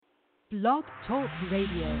Blog Talk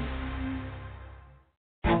Radio.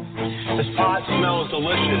 This pot smells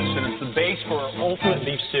delicious, and it's the base for our ultimate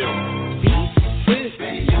beef stew. Beef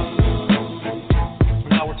stew.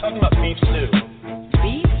 Now we're talking about beef stew.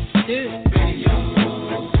 Beef stew.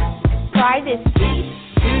 Try this beef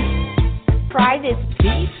stew. Try this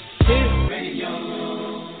beef stew.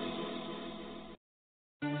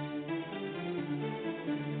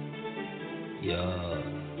 Yeah.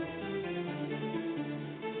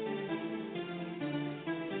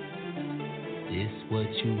 This what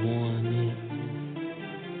you wanted.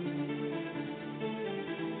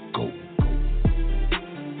 Go.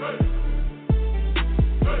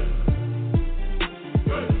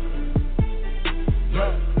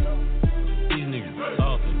 These niggas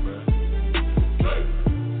talking, bro.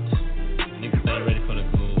 Niggas ain't ready for the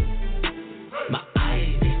goal. My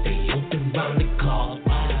eyes, they stay open round the clock.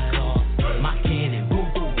 My cannon, boom,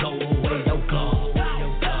 boom, blow away your guard.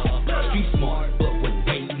 Street smart, but when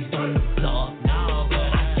raised on the block,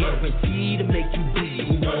 I guarantee to make you bleed.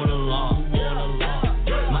 Who wanna law?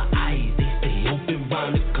 My eyes, they stay open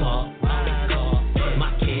round the clock. My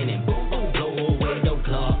cannon, boom, boom, blow away your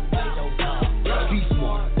guard. Street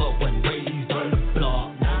smart, but when raised on the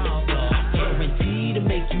block, I guarantee to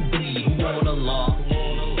make you bleed. Who wanna law?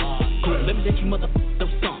 Cool, let me let you motherfucker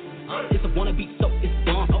some. It's a wannabe, so it's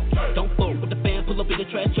bomb. Don't fool with the fan, pull up in the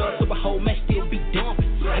trash truck, so a whole match still be dumping.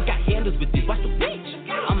 I got handles with this, watch the reach.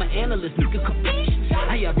 I'm an analyst, nigga, capiche?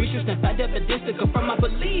 I have research and find evidence to confirm my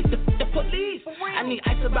belief. The police, I need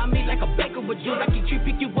ice around me like a baker with juice. I can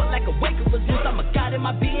pick you up like a waker with juice. I'm a god in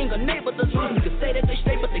my being, a neighbor the truth. Niggas say that they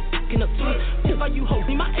straight, but they fucking up too. If all you hoes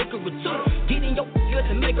need my acre or two, get in your good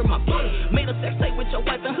and make her my boo. Made a sex tape with your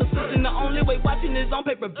wife and her sister, and the only way watching is on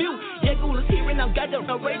pay-per-view. Yeah, Ghoul is here and I'm goddamn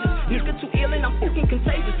outrageous. Nigga too ill and I'm fucking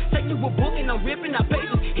contagious. Take you a book and I'm ripping out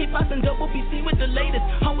pages. Hip-hop and double PC with the latest.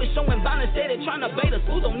 Always showing violence, steady trying to bait us.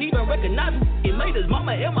 Who don't even recognize who it made us.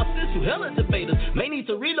 Mama and my sister, you hella debaters. May need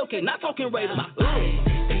to relocate, not talking raiders. My eyes,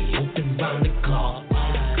 they stay open round the clock.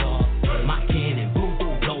 My cannon, boom,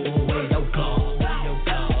 boom, blow away your guard.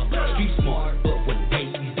 Street smart, but when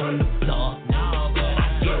raised on the block,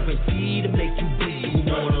 I guarantee to make you bleed.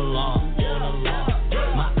 Who wanna law?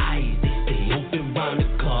 My eyes, they stay open round the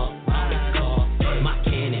clock. My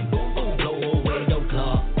cannon, boom, boom, blow away your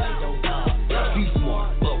guard. Street smart,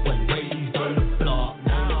 but when raised on the block,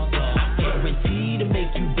 I guarantee to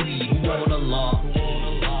make you bleed. Who wanna law?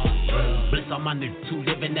 Bless all my niggas who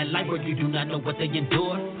live in that life where you do not know what they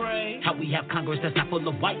endure. How we have Congress that's not full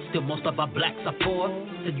of whites, still most of our blacks are poor.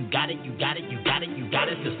 So you got it, you got it, you got it, you got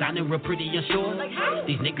it. Still sounding real pretty and sure.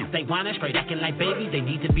 These niggas they whining straight acting like babies, they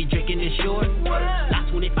need to be drinking insured. Not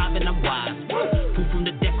 25 and I'm wise. Food from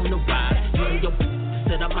the deck on the ride. You your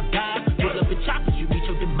set up my guy. Pull up the choppers, you reach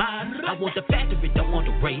your demise. I want the factory, don't want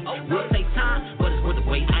the rate. Will take time, but it's worth the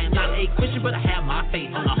wait. I am not a Christian, but I have my faith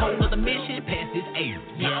on a whole other mission past this age.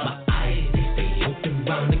 Yeah. My eyes, they stay open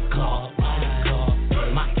round the clock.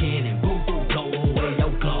 My cannon, boom, boom, blow away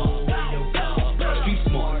your guard. Street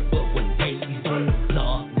smart, but when raised on the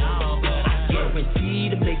block, I guarantee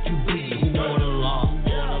to make you bleed. Who wanna law?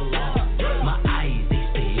 My eyes, they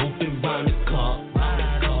stay open round the clock.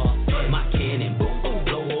 My cannon, boom, boom,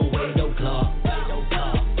 blow away your guard.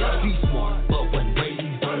 Street smart, but when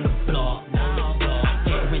raised on the block, I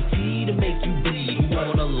guarantee to make you bleed. Who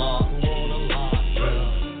wanna law?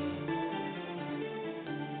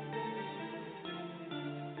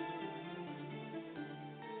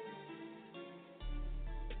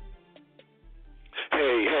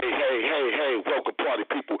 Hey, welcome party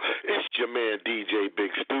people. It's your man DJ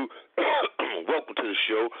Big Stu. Welcome to the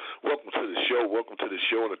show. Welcome to the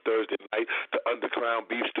show on a Thursday night. The UnderGround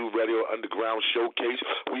Beef Stew Radio UnderGround Showcase.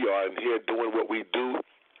 We are in here doing what we do.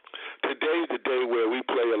 Today's the day where we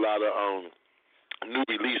play a lot of new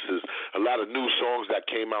releases, a lot of new songs that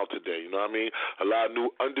came out today, you know what I mean? A lot of new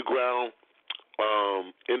underground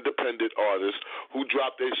independent artists who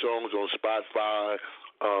dropped their songs on Spotify,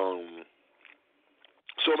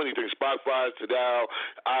 so many things, Spotify, Tidal,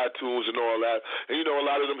 iTunes, and all that. And, you know, a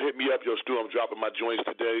lot of them hit me up, yo, Stu, I'm dropping my joints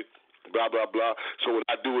today, blah, blah, blah. So what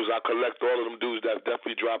I do is I collect all of them dudes that's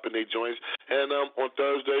definitely dropping their joints. And on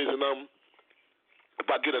Thursdays, and if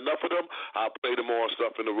I get enough of them, I'll play them all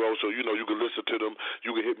stuff in a row. So, you know, you can listen to them.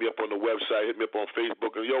 You can hit me up on the website, hit me up on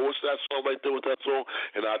Facebook. And, yo, what's that song right there? What's that song?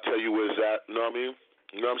 And I'll tell you where it's at. You know what I mean?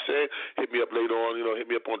 You know what I'm saying? Hit me up later on. You know,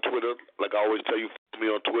 hit me up on Twitter. Like I always tell you, follow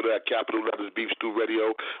me on Twitter at capital letters Beef Stew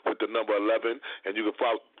Radio with the number 11. And you can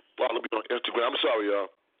follow me on Instagram. I'm sorry,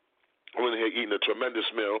 y'all. I'm in here eating a tremendous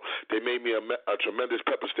meal. They made me a tremendous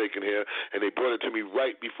pepper steak in here, and they brought it to me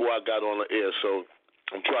right before I got on the air. So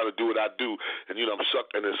I'm trying to do what I do, and I'm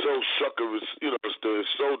and it's so suckerous,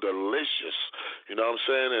 it's so delicious, you know what I'm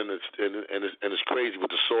saying, and it's crazy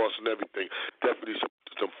with the sauce and everything. Definitely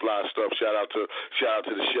some fly stuff. Shout out to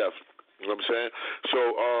the chef, you know what I'm saying. So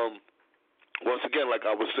once again, like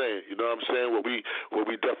I was saying, you know what I'm saying, what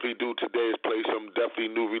we definitely do today is play some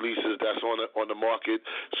definitely new releases that's on the market.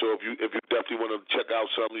 So if you definitely want to check out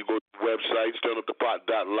something, you go to the website,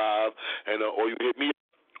 stirringupthepot.live, and or you hit me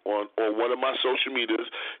on one of my social medias.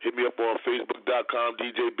 Hit me up on Facebook.com,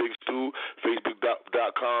 DJ Big Stew,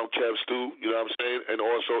 Facebook.com, Kev Stew, you know what I'm saying? And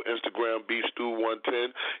also Instagram, Beef Stew 110.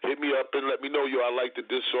 Hit me up and let me know, I liked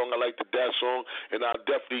this song, I liked that song, and I'll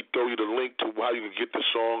definitely throw you the link to how you can get the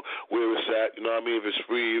song, where it's at, you know what I mean? If it's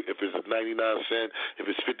free, if it's 99 cents, if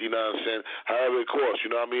it's 59 cents, however it costs, you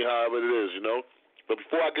know what I mean? However it is, But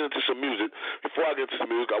before I get into some music,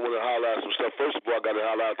 I want to highlight some stuff. First of all, I got to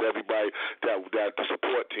highlight to everybody that the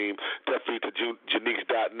support team, definitely to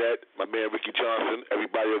Janiques.net, my man Ricky Johnson,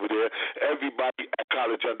 everybody over there, everybody at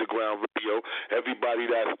College Underground Radio, everybody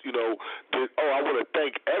that, did. Oh, I want to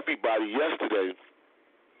thank everybody yesterday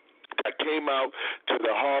that came out to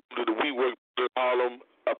the Harlem, to the WeWork Harlem,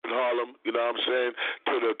 up in Harlem, you know what I'm saying,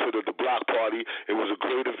 to the block party. It was a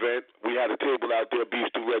great event. We had a table out there, Beef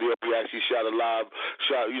Stew Radio. We actually shot a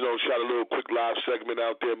little quick live segment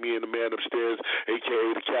out there, me and the man upstairs,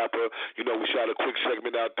 a.k.a. the Kappa. We shot a quick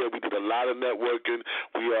segment out there. We did a lot of networking.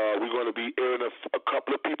 We're going to be airing a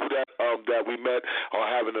couple of people that we met are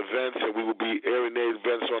having events, and we will be airing their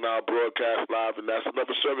events on our broadcast live, and that's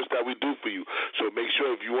another service that we do for you. So make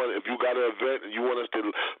sure if you got an event and you want us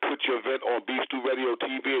to put your event on Beef Stew Radio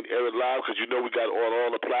TV and air it live, because we got on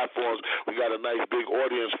all the platforms. We got a nice big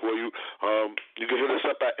audience for you. You can hit us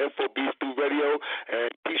up at Info Beef Stew Radio,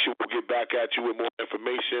 and Keisha will get back at you with more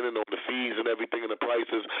information and on the fees and everything and the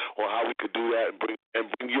prices on how we could do that and bring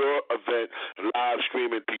your event live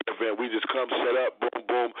streaming to your event. We just come set up, boom,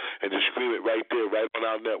 boom, and just stream it right there, right on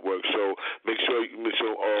our network. So make sure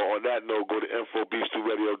on that note, go to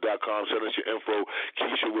infobeefstewradio.com, send us your info.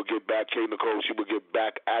 Keisha will get back, K. Nicole, she will get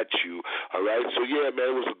back at you. All right? So, yeah, man,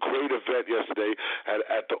 it was a great event yesterday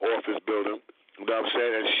at the office building. You know what I'm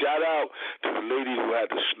saying? And shout out to the lady who had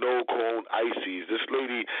the snow cone ices. This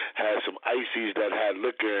lady had some ices that had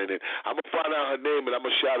liquor in it. I'm going to find out her name, and I'm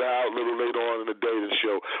going to shout her out a little later on in the day of the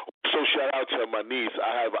show. So shout out to my niece.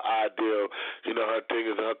 I have an idea. Her thing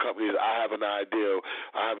is, her company is I have an idea.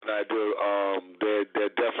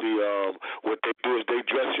 They're definitely, what they do is they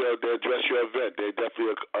dress your event. They're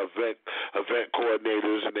definitely event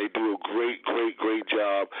coordinators, and they do a great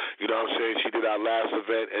job. You know what I'm saying? She did our last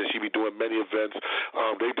event, and she be doing many events.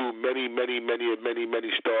 They do many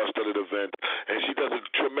star-studded events, and she does a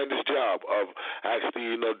tremendous job of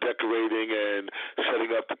actually, decorating and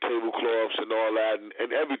setting up the tablecloths and all that,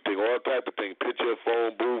 and everything, all type of things. Picture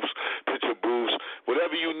booths,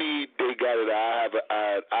 whatever you need, they got it. I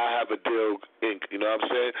have a deal, Inc. You know what I'm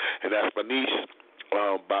saying? And that's my niece,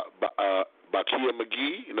 Bakia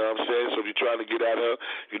McGee, you know what I'm saying? So if you're trying to get at her,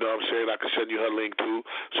 you know what I'm saying, I can send you her link too.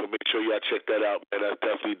 So make sure y'all check that out, man. That's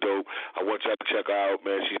definitely dope. I want y'all to check her out,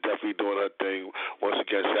 man. She's definitely doing her thing. Once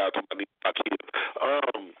again, shout out to my niece, Bakia.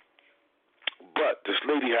 But this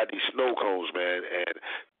lady had these snow cones, man, and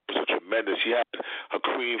it was tremendous. She had a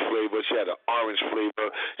cream flavor. She had an orange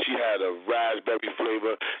flavor. She had a raspberry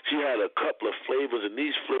flavor. She had a couple of flavors, and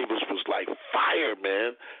these flavors was like fire,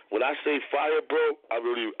 man. When I say fire, bro, I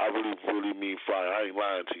really mean fire. I ain't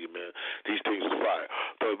lying to you, man. These things is fire.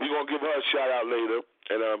 But we're going to give her a shout-out later.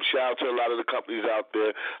 And shout out to a lot of the companies out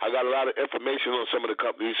there. I got a lot of information on some of the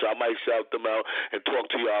companies, so I might shout them out and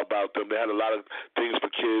talk to y'all about them. They had a lot of things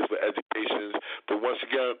for kids, for education. But once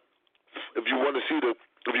again, if you want to see the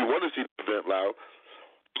event live,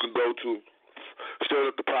 you can go to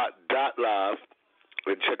stirringupthepot.live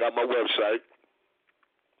and check out my website,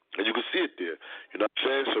 and you can see it there. You know what I'm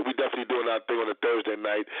saying? So we definitely doing our thing on a Thursday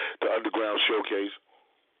night, the UnderGround ShowCase.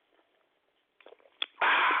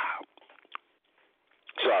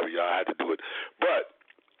 Sorry, y'all, I had to do it. But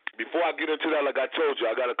before I get into that, like I told you,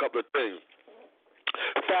 I got a couple of things.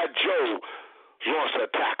 Fat Joe launched an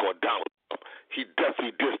attack on Donald Trump. He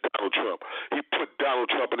definitely dissed Donald Trump. He put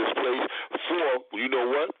Donald Trump in his place for, you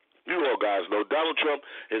know what? You all guys know Donald Trump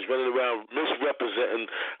is running around misrepresenting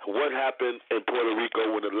what happened in Puerto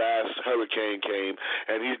Rico when the last hurricane came,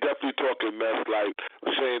 and he's definitely talking mess, like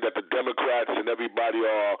saying that the Democrats and everybody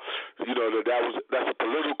are, that's a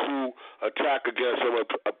political attack against him, a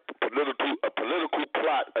political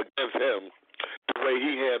plot against him. The way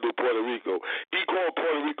he handled Puerto Rico, he called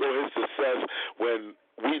Puerto Rico his success when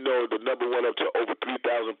we know the number one up to over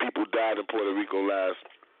 3,000 people died in Puerto Rico last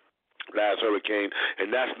last hurricane,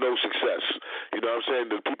 and that's no success. You know what I'm saying?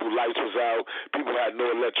 The people's lights was out. People had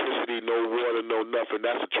no electricity, no water, no nothing.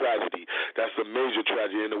 That's a tragedy. That's a major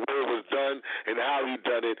tragedy. And the way it was done and how he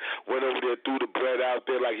done it, went over there, threw the bread out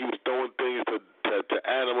there like he was throwing things to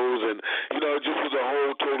animals, and it just was a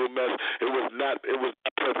whole total mess. It was not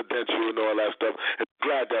presidential and all that stuff. And I'm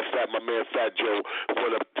glad that my man Fat Joe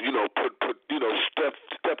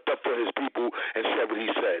stepped up for his people and said what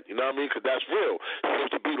he said. You know what I mean? Because that's real.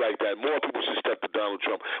 It's supposed to be like that. More people should step to Donald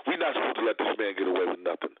Trump. We're not supposed to let this man get away with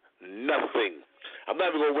nothing. Nothing. I'm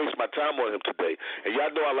not even going to waste my time on him today. And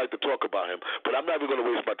y'all know I like to talk about him, but I'm not even going to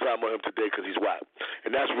waste my time on him today because he's whack.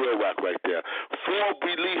 And that's real whack right there. Forbes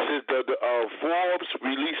releases the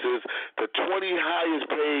 20 highest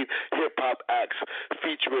paid hip-hop acts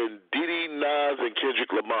featuring Diddy, Nas, and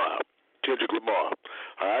Kendrick Lamar.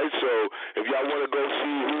 All right, so if y'all want to go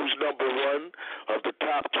see who's number one of the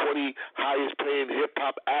top 20 highest paying hip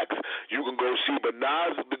hop acts, you can go see. But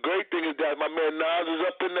Nas, the great thing is that my man Nas is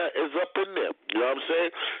up in there. You know what I'm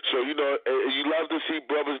saying? So you love to see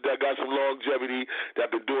brothers that got some longevity,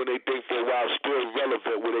 that been doing their thing for a while, still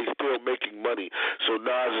relevant, where they still making money. So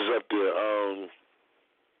Nas is up there.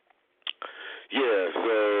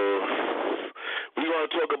 So we're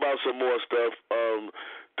gonna talk about some more stuff.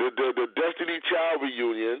 The Destiny Child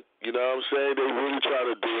reunion, you know what I'm saying? They really trying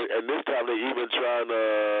to do it, and this time they even trying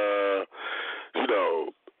to,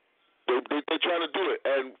 they're trying to do it.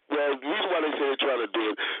 And well, the reason why they say they're trying to do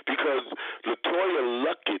it because Latoya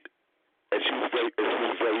Luckett, and she was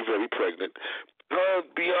very, very pregnant. Her and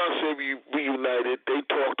Beyonce reunited. They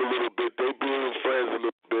talked a little bit. They being friends a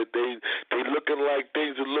little bit. They looking like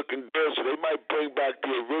things are looking good. So they might bring back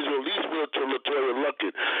the original, at least to Latoya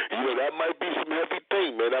Luckett. That might be some heavy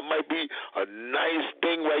thing, man. That might be a nice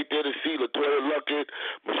thing right there to see. Latoya Luckett,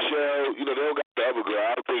 Michelle. They don't got the other girl.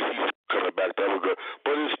 I don't think she's coming back, the other girl.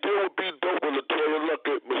 But it still would be dope with Latoya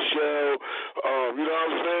Luckett, Michelle. You know what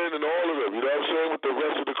I'm saying, and all of them. You know what I'm saying, with the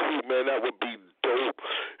rest of the crew, man. That would be dope.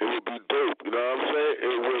 It would be dope. You know what I'm saying?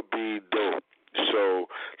 It would be dope. So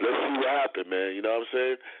let's see what happens, man. You know what I'm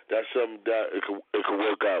saying? That's something that it could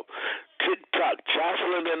work out. TikTok,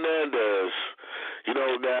 Jocelyn Hernandez.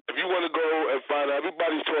 Now if you want to go and find out,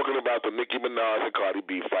 everybody's talking about the Nicki Minaj and Cardi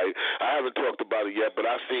B fight. I haven't talked about it yet, but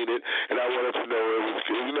I've seen it, and I wanted to know it was.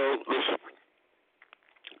 Listen.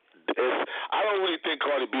 I don't really think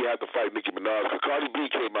Cardi B had to fight Nicki Minaj because Cardi B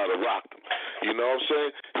came out and rocked him. You know what I'm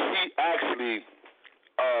saying? He actually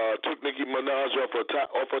took Nicki Minaj off her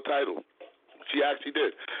title. She actually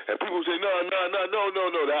did. And people say, no.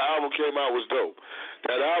 That album came out was dope.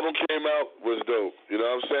 You know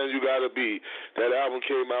what I'm saying? You got to be. That album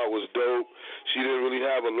came out was dope. She didn't really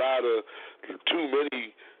have too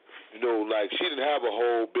many, she didn't have a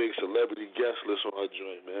whole big celebrity guest list on her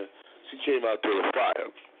joint, man. She came out there with fire.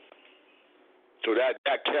 So that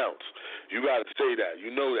counts. You got to say that.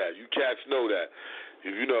 You know that. You cats know that.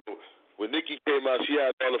 When Nicki came out, she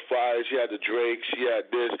had all the fire. She had the Drake. She had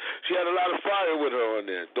this. She had a lot of fire with her on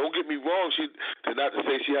there. Don't get me wrong. Not to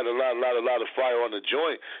say she had a lot of fire on the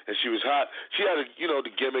joint, and she was hot. She had the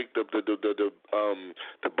gimmick, the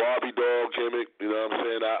Barbie doll gimmick. You know what I'm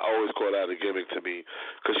saying? I always call that a gimmick to me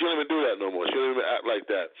because she don't even do that no more. She don't even act like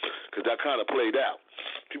that because that kind of played out.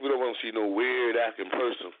 People don't want to see no weird acting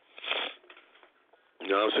person.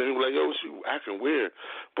 You know what I'm saying? People like, yo, she acting weird,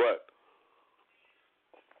 but.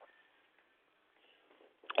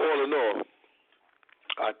 All in all,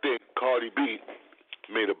 I think Cardi B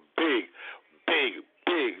made a big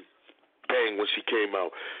bang when she came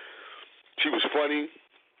out. She was funny.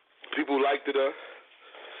 People liked it her.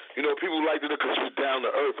 People liked it because she was down to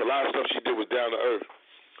earth. A lot of stuff she did was down to earth.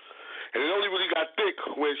 And it only really got thick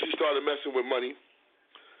when she started messing with Money.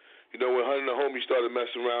 When her and the homie started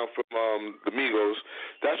messing around from the Migos,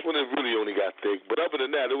 that's when it really only got thick. But other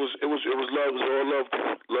than that, it was love. It was all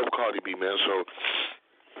love Cardi B, man. So.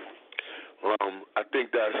 I think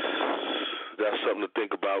that's something to think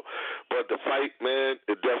about. But the fight, man,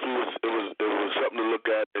 it definitely was something to look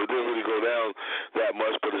at. It didn't really go down that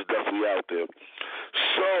much, but it's definitely out there.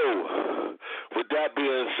 So, with that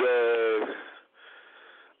being said,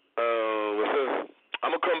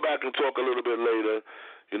 I'm gonna come back and talk a little bit later.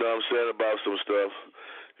 You know what I'm saying, about some stuff.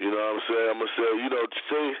 You know what I'm saying? I'm going to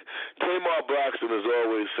say, Tamar Braxton is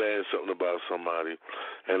always saying something about somebody.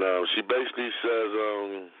 And she basically says,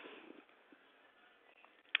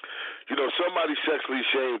 somebody sexually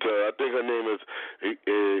shamed her. I think her name is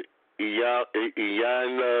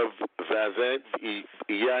Iyanla Vanzant.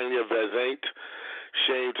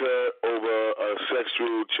 Shamed her over a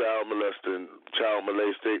sexual child molestation.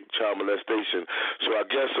 So I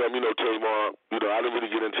guess Tamar, I didn't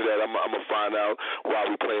really get into that. I'm gonna find out why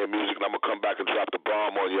we playing music, and I'm gonna come back and drop the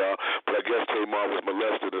bomb on y'all. But I guess Tamar was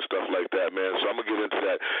molested and stuff like that, man. So I'm gonna get into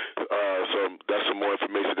that. So that's some more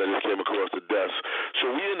information that just came across the desk.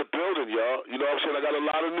 So we in the building, y'all. You know what I'm saying? I got a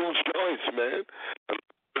lot of new joints, man.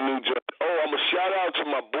 I'm gonna shout out to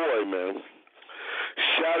my boy, man.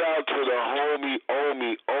 Shout out to the homie,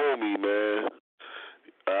 Omi, man.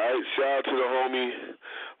 All right, shout out to the homie,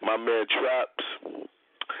 my man Traps.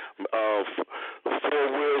 4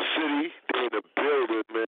 Wheel City, they in the building,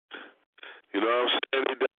 man. You know what I'm saying?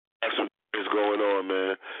 That's some things going on,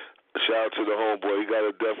 man. Shout out to the homeboy. He got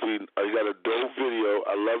a dope video.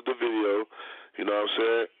 I love the video. You know what I'm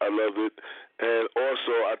saying? I love it. And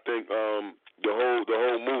also, I think the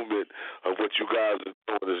whole movement of what you guys are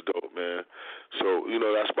doing is dope, man. So,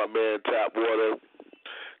 that's my man Tap Water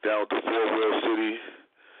down at the 4 Wheel City.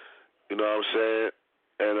 You know what I'm saying?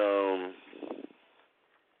 And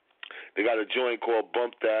they got a joint called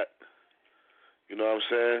Bump That. You know what I'm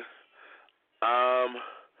saying? I'm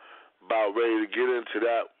about ready to get into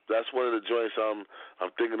that. That's one of the joints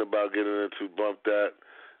I'm thinking about getting into, Bump That.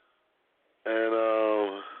 And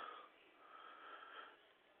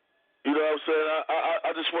you know what I'm saying?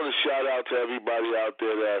 I just want to shout out to everybody out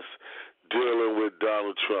there that's dealing with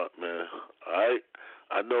Donald Trump, man. All right?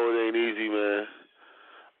 I know it ain't easy, man.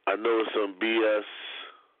 I know it's some BS.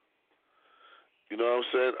 You know what I'm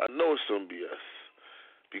saying? I know it's some BS.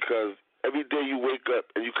 Because every day you wake up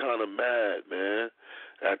and you kind of mad, man,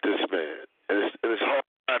 at this man. And it's hard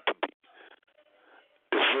not to be.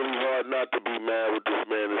 It's really hard not to be mad with this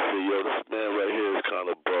man and say, yo, this man right here is kind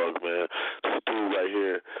of bugged, man. This dude right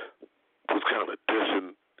here was kind of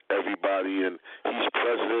dissing everybody, and he's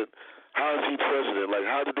president. How is he president? Like,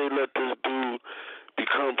 how did they let this dude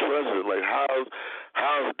become president? Like, how's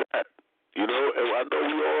that? You know, and I know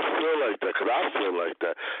we all feel like that, because I feel like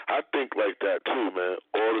that. I think like that too, man,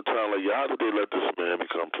 all the time. Like, how did they let this man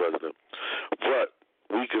become president? But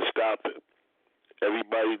we can stop it.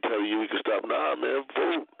 Everybody tell you we can stop. Nah, man,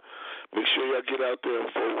 vote. Make sure y'all get out there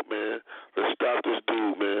and vote, man. Let's stop this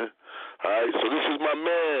dude, man. All right, so this is my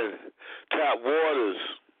man, Tap Waters,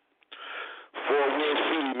 4 Wheel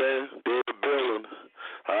City, man. They're in the building.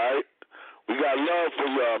 All right. We got love for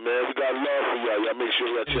y'all, man. We got love for y'all. Y'all make sure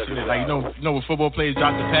y'all check it out. Like, you know when football players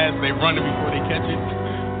drop the pass, they run it before they catch it.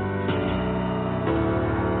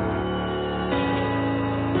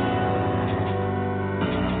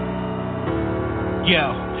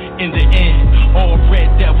 Yeah, in the end, all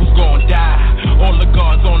red devils gon' die. All the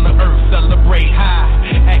gods on the earth celebrate high.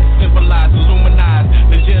 Act civilized, illuminized,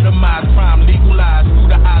 legitimize crime, legalized through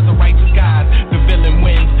the eyes of righteous guys. The villain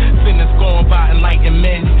wins, sinners gone by enlightened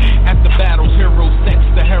men. After battles, heroes sex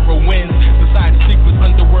the heroines. Society secrets,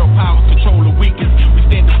 underworld powers control the weakest. We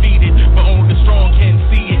stand defeated, but only the strong can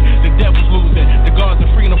see it. The devil's losing, the gods of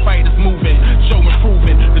freedom fighters moving. Show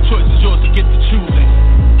improving, the choice is yours to get to choosing.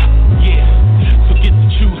 Yeah, so get to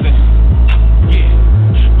choosing. Yeah,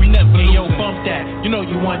 we never losing. Yo, bump that, you know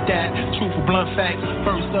you want that. Truthful blunt facts,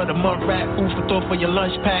 first of the month rap. Food for thought for your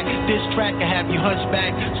lunch pack. This track can have you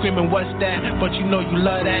hunchback, screaming what's that? But you know you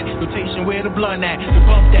love that. Rotation where the blunt at. You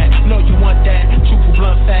bump that, you know you want that. Truthful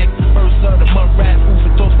blunt facts, first of the month rap. Food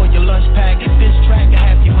for thought for your lunch pack. This track can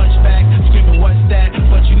have you hunchback, screaming what's that?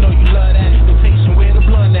 But you know you love that. Rotation where the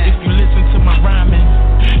blunt at. If you listen to my rhyming,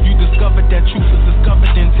 you discovered that truth is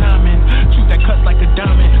discovered in timing. Truth that cuts like a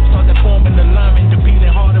diamond, start that forming alignment, the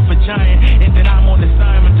beating heart of a giant. And then I'm on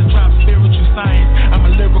assignment to drop spiritual science. I'm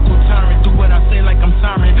a lyrical tyrant, do what I say like I'm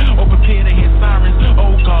siren, or prepare to hear sirens.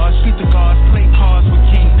 Oh God, street the gods, play cards with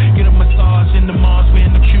kings. Get a massage in the Mars, we're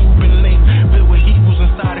in the Cuban link. Built with Hebrews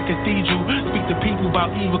inside a cathedral. Speak to people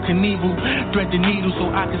about evil Knievel. Thread the needle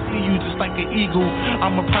so I can see you just like an eagle.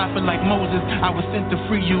 I'm a prophet like Moses, I was sent to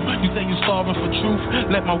free you. You say you starving for truth,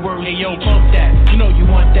 let my words. Hey yo, bump that, you know you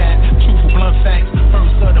want that. Truthful blunt facts,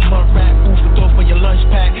 first of the month rap. Food for thought for your lunch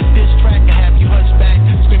pack. This track can have you hunchback,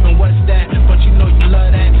 screaming what's that? But you know you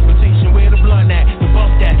love that. Rotation where the blunt at. You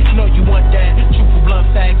bump that, you know you want that. Truthful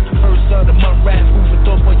blunt facts, first of the month rap. Food for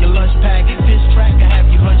thought for your lunch pack. This track can have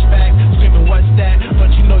you hunchback, screaming what's that?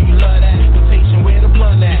 But you know you love that. Rotation where the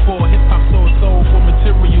blunt at. Before hip hop sold soul for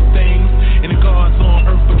material things, and the gods on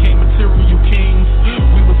earth became material kings.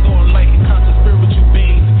 We was all light and conscious spiritual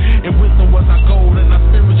beings, and wisdom was our gold and our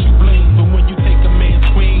spiritual bling. But when you take a man's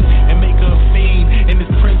queen and make her a fiend, and his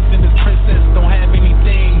prince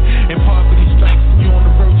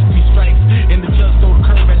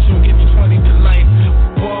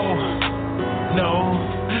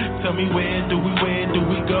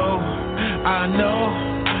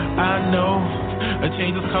A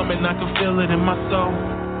change is coming, I can feel it in my soul.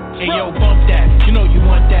 Hey yo, bump that, you know you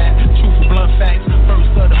want that. Truthful blunt facts,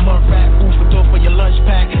 first of the month rap. Food for thought for your lunch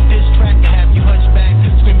pack. This track can have you hunchback,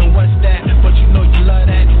 screaming what's that? But you know you love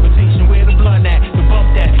that. Invitation where the blunt at, you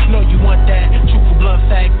bump that, you know you want that. Truthful blunt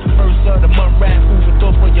facts, first of the month rap. Food for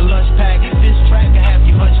thought for your lunch pack. This track can have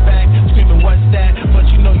you hunchback, screaming what's that? But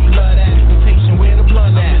you know you love that. Invitation where the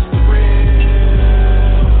blunt at. It's the real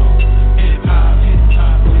hip hop, hip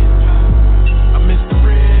hop, hip hop. I miss the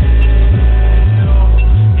real.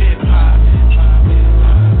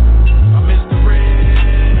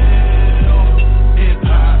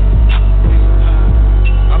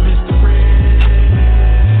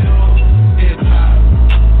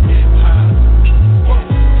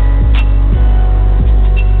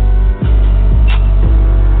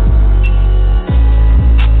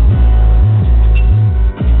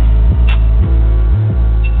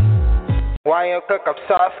 YM cook up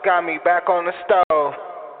sauce got me back on the stove.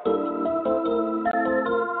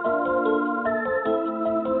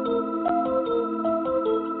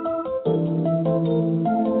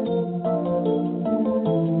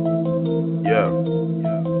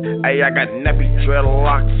 Hey, I got nappy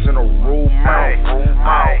dreadlocks in a room mouth.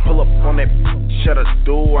 I'll pull up on that shut a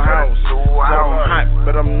dual house. I'm hot,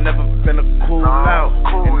 but I'm never finna cool out.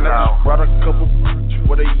 And I just brought a couple.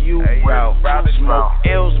 What are you about? Smoke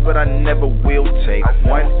L's, but I never will take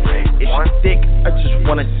one. If she thick, I just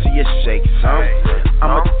wanna see her shake some.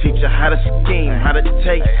 I'ma teach her how to scheme, how to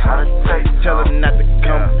take some. Tell her not to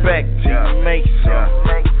come back till you make some.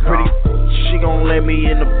 Pretty, she gon' let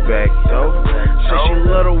me in the back though. Say she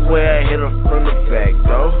love the way I hit her from the back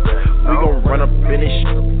though. We gon' run up in this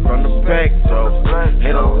from the back though.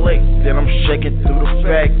 Hit a lick, then I'm shaking through the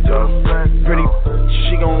back though. Pretty,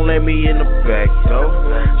 she gon' let me in the back though.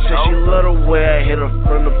 Say she love the way I hit her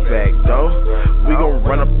from the back though. We gon'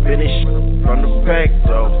 run up in this from the back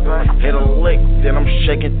though. Hit a lick, then I'm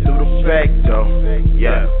shaking through the back though.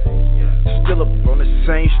 Yeah. Still up on the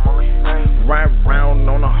same ride round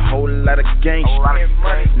on a whole lot of gang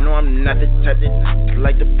shit. No, I'm not the type that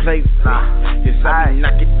like to play with me. Yes, I be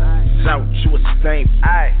knocking out, you a stain.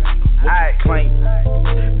 What you claim?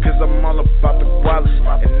 Cause I'm all about the quality,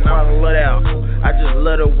 and I don't love that. I just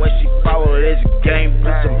love the way she follow this game.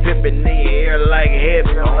 Put some pippin' in the air like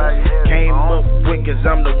headphones. Came up quick cause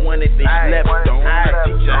I'm the one that they slept on. I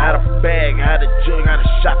teach her how to bag, how to jug, how to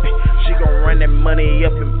shop it. She gon' run that money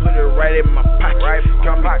up and put it right in my pocket.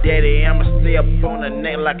 Call me daddy, I'ma stay up on her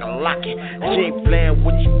neck like a locket. She ain't playing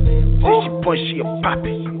with you, till she point, she a pop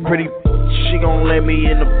it. Pretty, she gon' let me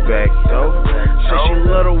in the back though. Say she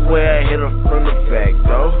love the way I hit her from the back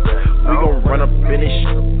though. We gon' run up in this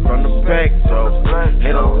from the back though.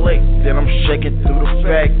 Hit a lick, then I'm shaking through the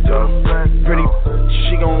back though. Pretty,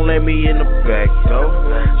 she gon' let me in the back though.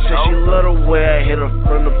 Say she love the way I hit her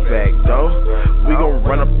from the back though. We gon'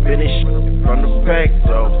 run up in this from the back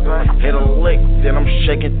though. Hit a lick, then I'm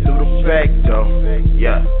shaking through the back though.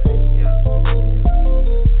 Yeah.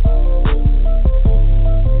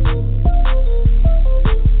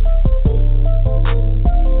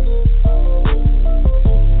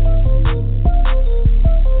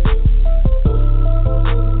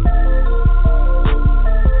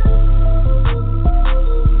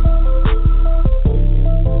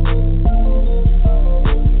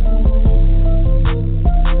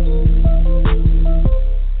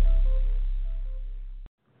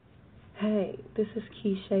 This is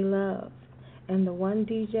Keisha Love, and the one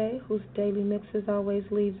DJ whose daily mixes always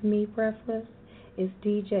leaves me breathless is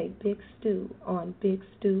DJ Big Stu on Big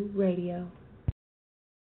Stu Radio.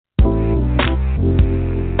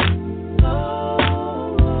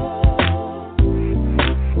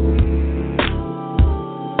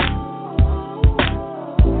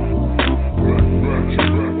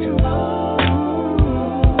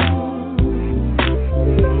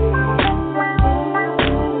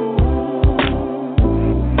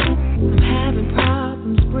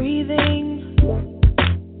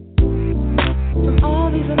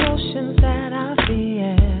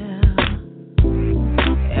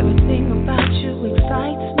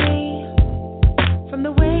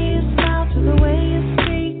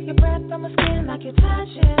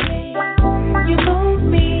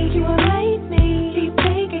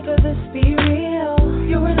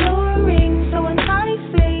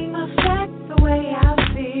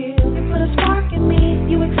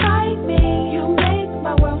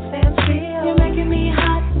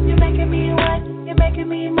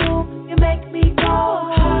 You make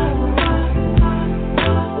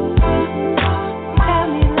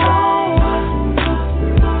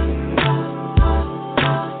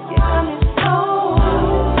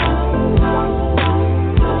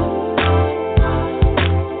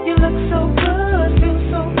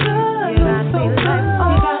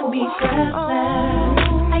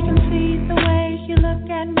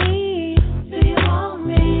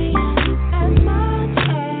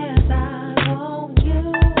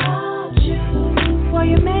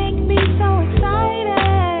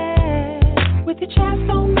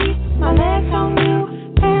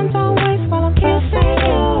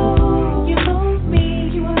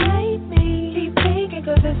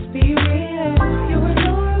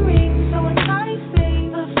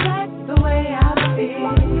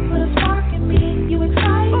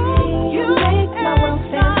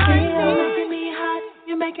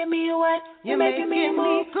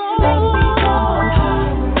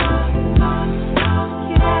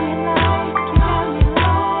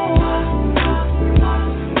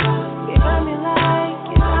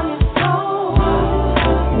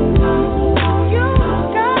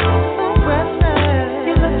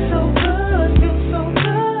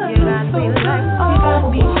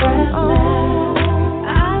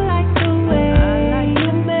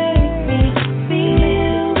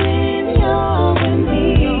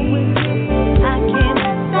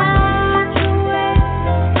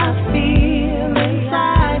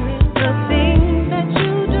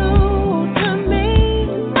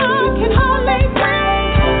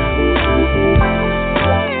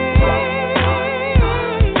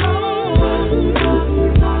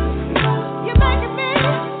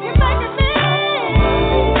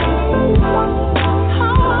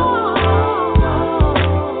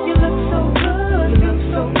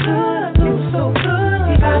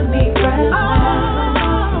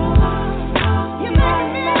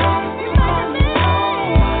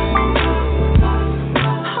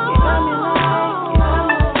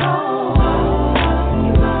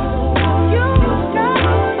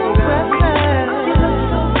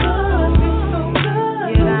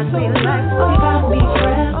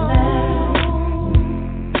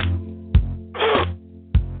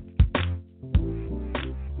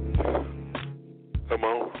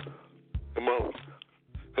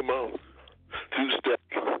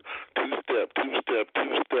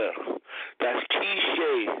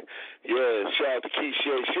shout out to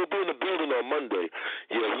Keisha. She'll be in the building on Monday.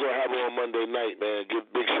 Yeah, we're going to have her on Monday night, man.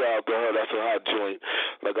 Give big shout out to her. That's a hot joint.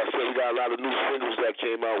 Like I said, we got a lot of new singles that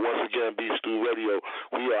came out. Once again, Beef Stew Radio.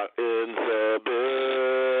 We are in the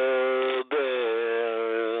building.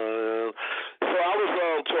 So I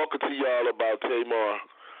was talking to y'all about Tamar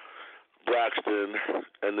Braxton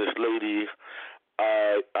and this lady,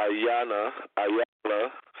 Ayana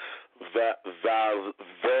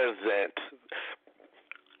Van Zant.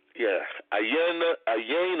 Yeah,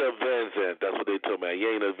 Ayana Van Zant. That's what they told me.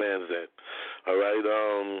 Ayana Van Zant. All right.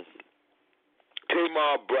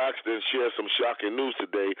 Tamar Braxton shared some shocking news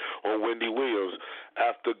today on Wendy Williams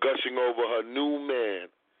after gushing over her new man,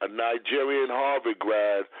 a Nigerian Harvard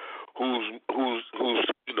grad who's women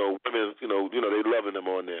they loving him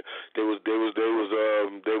on there. They was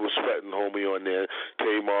sweating homie on there.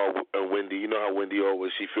 Tamar and Wendy, you know how Wendy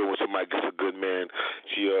always, she feel when somebody gets a good man,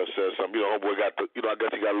 she says something. Homeboy got I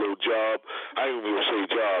guess he got a little job. I ain't even gonna say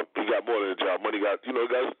job. He got more than a job. Money got got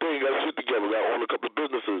his thing, got his shit together, got own a couple of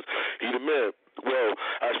businesses. He the man. Well,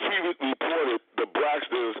 as previously reported, the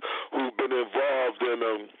Braxtons who've been involved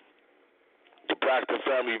in the Braxton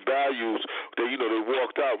family values, they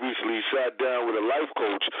walked out recently, sat down with a life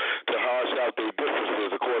coach to hash out their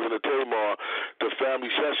differences. According to Tamar, the family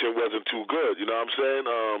session wasn't too good, you know what I'm saying?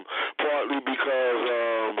 Partly because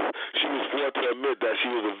she was forced to admit that she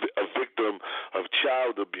was a victim of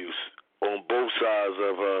child abuse on both sides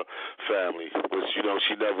of her family, which, she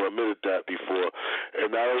never admitted that before. And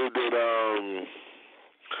not only did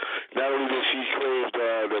she claim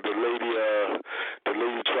that the lady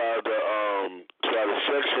tried to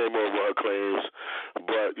sex shame over her claims,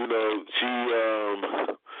 but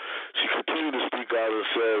she continued to speak out and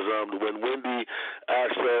says when Wendy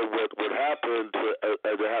asked her what happened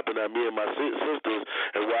at me and my sisters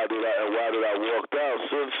and why did I walk out,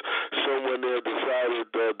 since someone there decided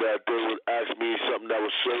that they would ask me something that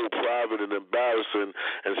was so private and embarrassing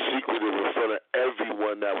and secretive in front of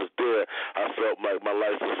everyone that was there, I felt like my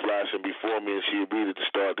life was flashing before me, and she immediately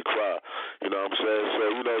started to cry. You know what I'm saying? So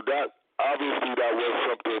that. Obviously, that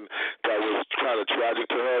was something that was kind of tragic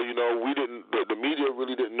to her. The media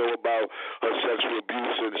really didn't know about her sexual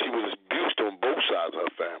abuse, and she was abused on both sides of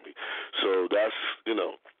her family. So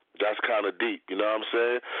that's kind of deep, you know what I'm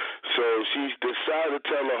saying? So she decided to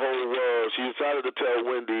tell the whole world, she decided to tell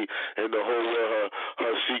Wendy and the whole world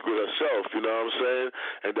her secret herself, you know what I'm saying?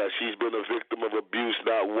 And that she's been a victim of abuse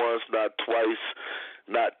not once, not twice,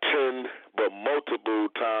 not 10, but multiple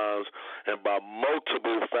times, and by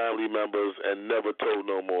multiple family members, and never told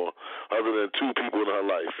no more, other than 2 people in her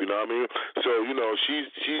life, you know what I mean? So, she's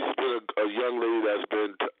been a young lady that's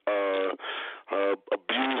been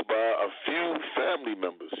abused by a few family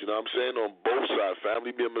members, you know what I'm saying, on both sides,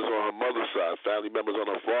 family members on her mother's side, family members on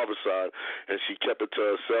her father's side, and she kept it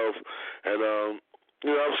to herself, and you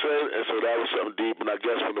know what I'm saying? And so that was something deep, and I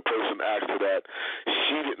guess when the person asked her that,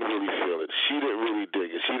 she didn't really feel it. She didn't really dig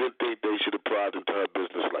it. She didn't think they should have pried into her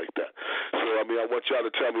business like that. So, I want y'all to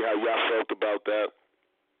tell me how y'all felt about that.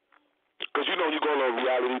 Because, you go on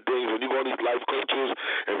reality things, when you go on these life coaches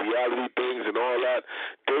and reality things and all that,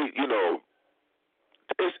 they,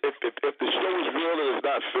 if the show is real and it's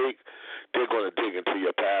not fake, they're going to dig into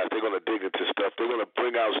your past. They're going to dig into stuff. They're going to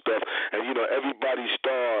bring out stuff. And, everybody's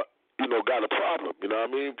star, got a problem, you know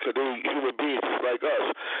what I mean? Because they're human beings just like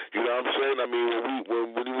us, you know what I'm saying?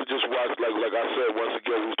 When we just watched, like I said, once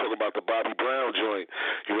again, we was talking about the Bobby Brown joint,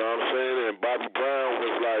 you know what I'm saying? And Bobby Brown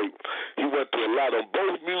was like, he went through a lot. On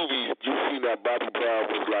both movies, you seen that Bobby Brown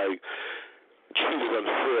was like, treated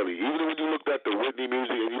unfairly. Even when you looked at the Whitney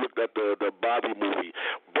music and you looked at the Bobby movie,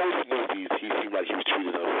 both movies, he seemed like he was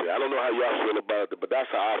treated unfair. I don't know how y'all feel about it, but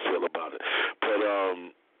that's how I feel about it. But,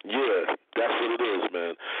 yeah, that's what it is,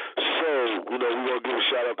 man. So, we want to give a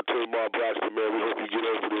shout-out to Tamar Braxton, man. We hope you get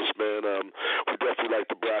over this, man. We definitely like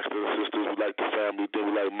the Braxton sisters. We like the family thing.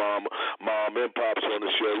 We like mom and pops on the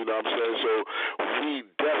show, you know what I'm saying? So, we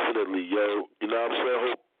definitely, you know what I'm saying,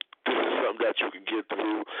 hope this is something that you can get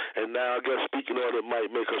through. And now, I guess speaking on it might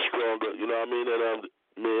make her stronger, you know what I mean?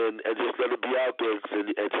 And just let it be out there and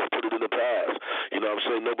just put it in the past. You know what I'm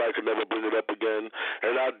saying? Nobody can never bring it up again.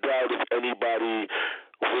 And I doubt if anybody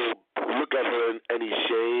will look at her in any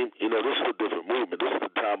shame. This is a different movement. This is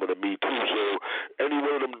the time of the Me Too. So any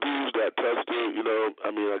one of them dudes that touched her,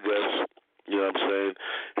 I guess, you know what I'm saying,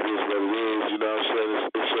 it is what it is, you know what I'm saying?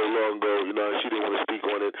 It's so long ago, and she didn't want to speak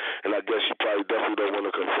on it, and I guess she probably definitely don't want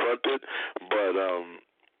to confront it, but,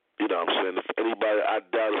 you know what I'm saying? If anybody, I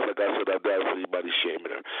doubt it, like I said, I doubt if anybody's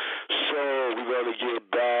shaming her. So we're going to get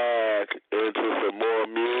back into some more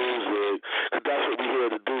music, because that's what we're here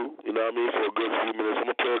to do, you know what I mean, for a good few minutes. I'm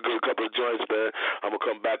going to play a good couple of the joints, man, I'm going to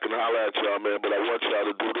come back and holler at y'all, man. But I want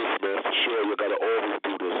y'all to do this, man, for sure. You got to always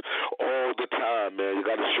do this. All the time, man. You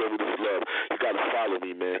got to show me this love. You got to follow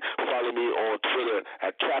me, man. Follow me on Twitter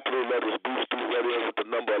at capital letters Beef Stew Radio with the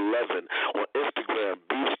number 11. On Instagram,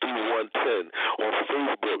 Beef Stew 110. On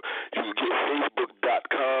Facebook, you can get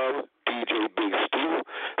Facebook.com, DJ Big Stew.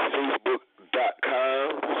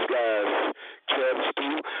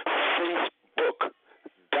 Facebook.com/KevStew.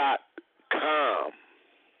 Facebook.com.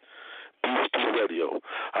 Beef Stew Radio. All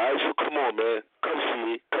right, so come on, man. Come see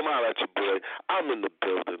me. Come out at your boy. I'm in the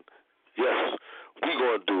building. Yes, we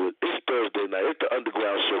gonna do it. It's Thursday night. It's the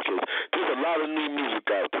UnderGround Showcase. There's a lot of new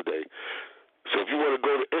music out today. So if you want to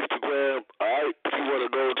go to Instagram, all right. If you want to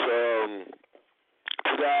go to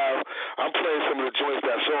I'm playing some of the joints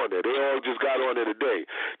that's on there. They all just got on there today.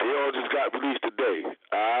 They all just got released today.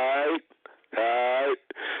 All right.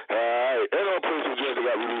 And I'll play some joints that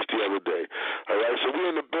got released the other day. All right. So we're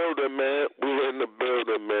in the building, man. We're in the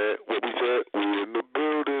building, man. What we said? We're in the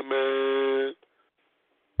building, man.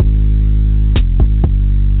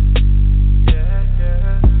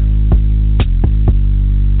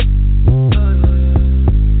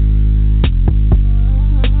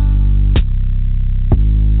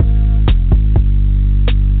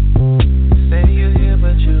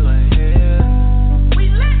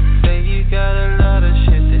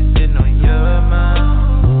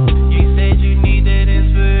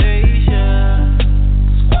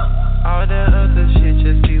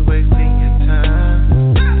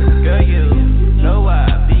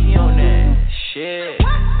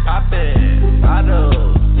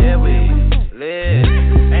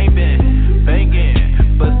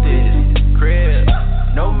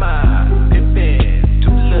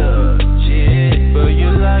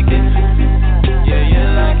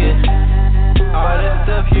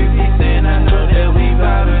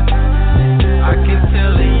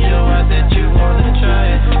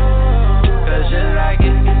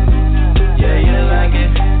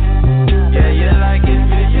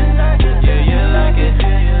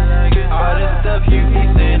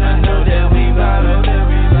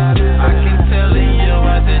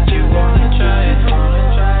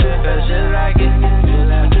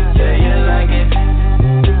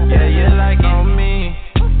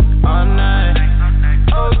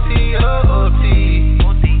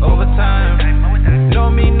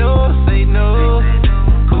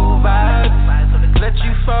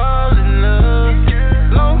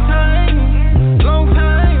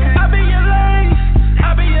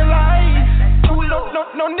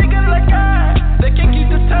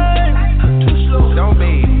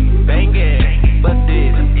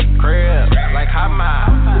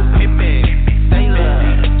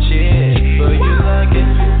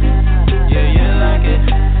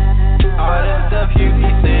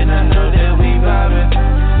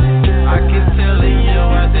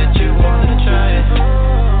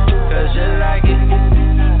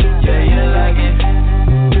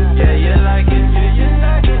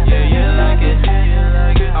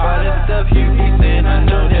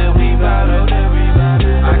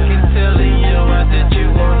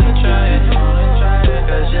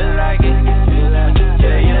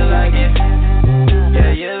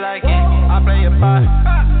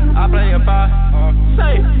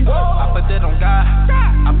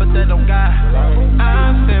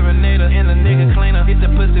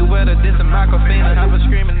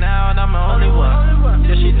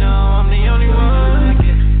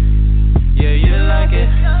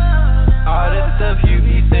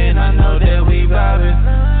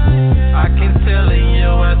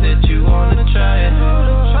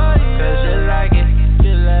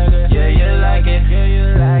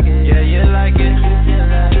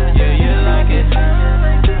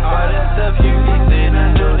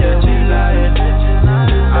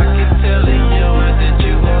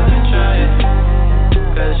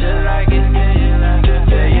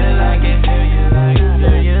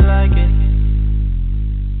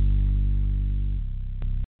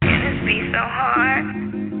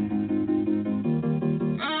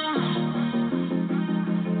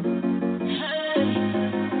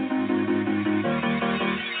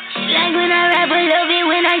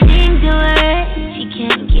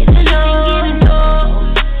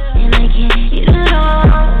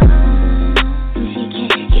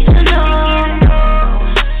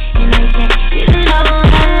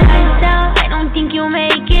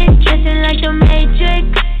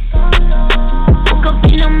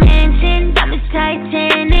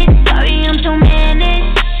 Titan.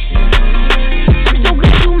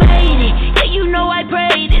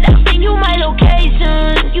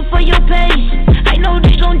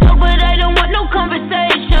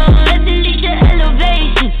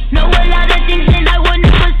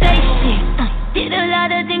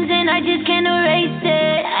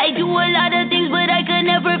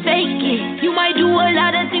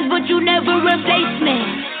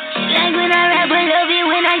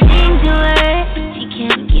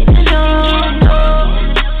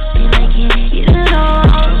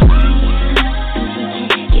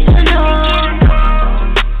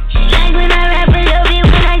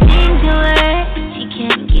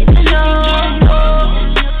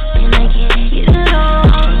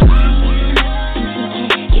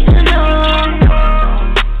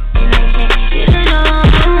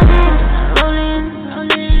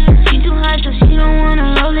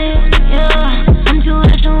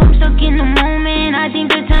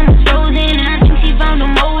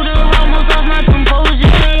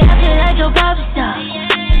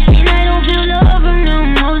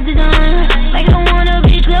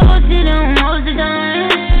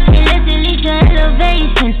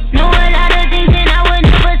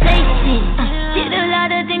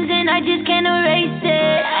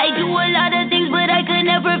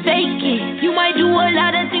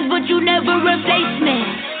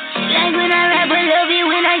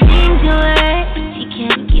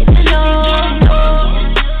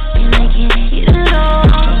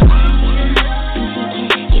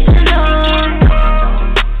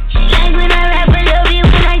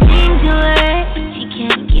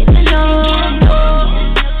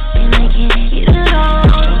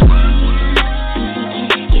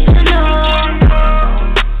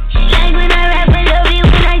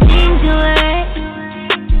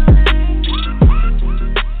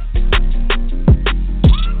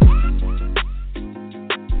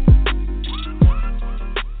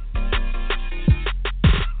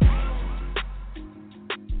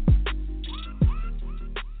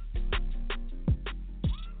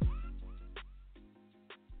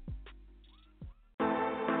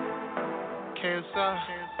 Okay, what's up?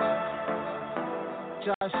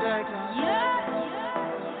 Josh Jackson.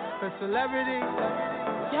 Yeah. The celebrity.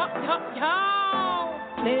 Yo.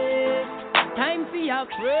 Play. Time for your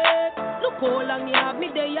trip. Look how long you have me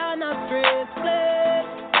there on a straight. Play.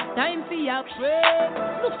 Time for your trip.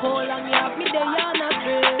 Look how long you have me there on a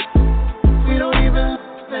straight. We don't even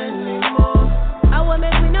anymore. I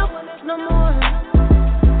wanna make me no more.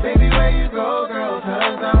 Baby, where you go, girl?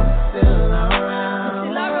 'Cause I'm still around.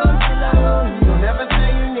 Still around. Don't ever say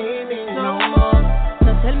you need me no more.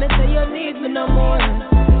 Now tell me say you need me no more.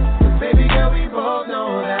 Baby girl, we both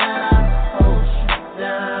know that I hold you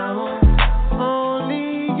down.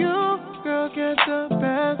 Only you, girl, get the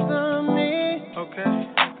best of me. Okay.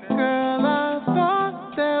 Girl, I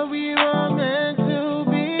thought that we were meant to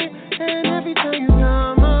be. And every time you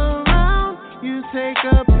come around, you take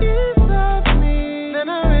a piece of me. Then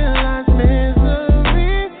I realize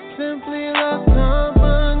misery simply loves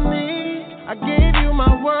company. I gave you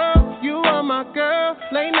my world, you are my girl.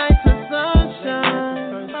 Late nights and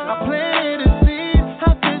sunshine. I planted a seed,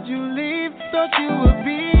 how could you leave? Thought you would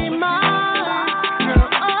be mine. Girl,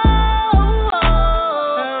 my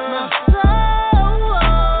soul.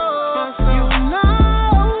 You know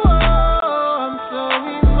I'm so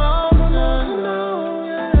emotional.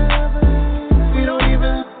 We don't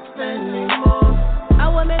even anymore. I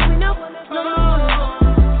wanna make me no more.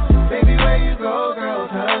 Baby, where you go, girl?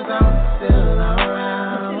 'Cause I'm still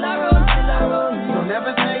around. Still around. Don't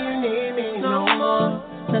ever say you need me no more.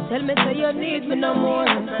 Now tell me say you need me no more.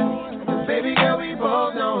 Baby girl, we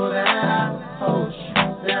both know that I hold you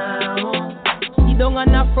down. You don't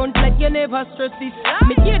on the front like you never stress this.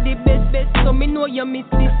 Me give the best, so me know you miss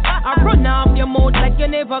this. I run off your mouth like you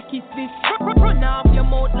never kiss this. Run off your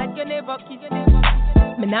mouth like you never kiss.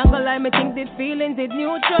 Me not gonna lie, me think these feelings is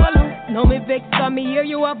neutral. Now me vex 'cause me hear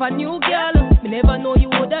you have a new girl. Me never know you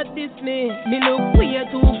would have diss me. Me look way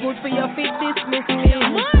too good for your feet dismiss me.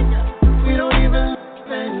 We don't even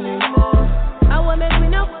anymore. I wanna make me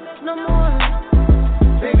no more.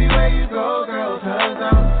 Baby, where you go, girl? 'Cause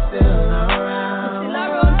I'm still around. Still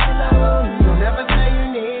around. Don't ever say you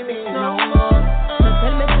need me no more. Now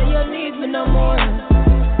tell me say you need me no more.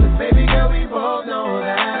 Baby girl, we both know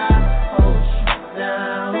that I hold you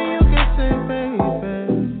down. You can say, baby.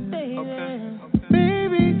 Okay.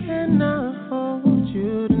 Baby, can I hold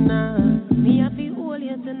you tonight? Me happy hold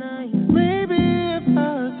you tonight. Maybe if I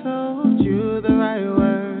told you the right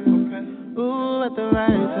words, ooh, at the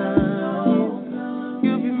right time,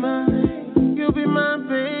 you'll be mine,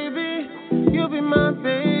 baby. You'll be my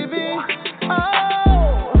baby.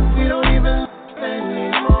 Oh, we don't even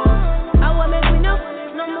anymore. I wanna make me no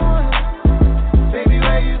more. Baby,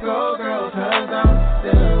 where you go, girl? 'Cause I'm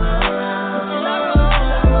still around.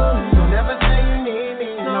 Don't ever say you need me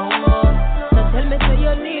no more. Now tell me say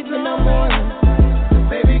you need me no more.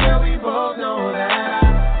 Baby girl, we both know that I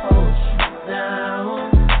hold you down.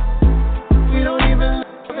 We don't even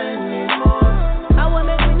anymore. I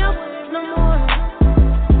wanna make me no more.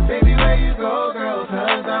 Baby, where you go, girl?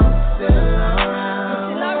 'Cause I'm still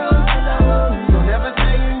around. Don't ever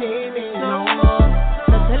say you need me no more.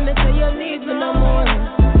 Now tell me say you need me no more.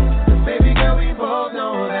 Baby girl, we both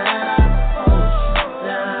know that I hold you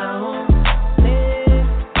down. Play.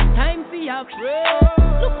 Time for your trip.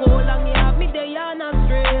 Look how long you have me there on a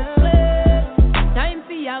straight. Play. Time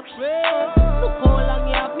for your trip. Look how long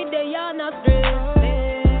you have me there on a straight.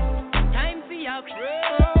 Play. Time for your trip.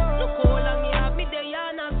 Look how long you have me there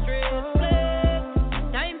on a straight. Play.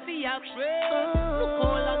 Time for your trip. Look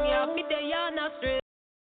how long you have me there on a straight.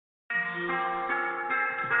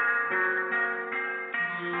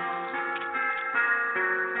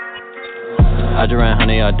 I just ran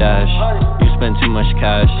 100-yard dash. You spend too much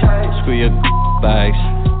cash. Screw your bags.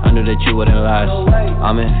 I knew that you wouldn't last.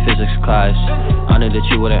 I'm in physics class. I knew that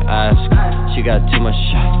you wouldn't ask. She got too much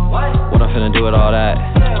shit. What I'm finna do with all that?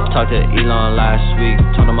 Talked to Elon last week.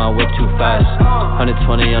 Told him I whip too fast.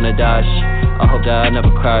 120 on the dash. I hope that I never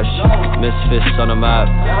crash. Misfits on the map.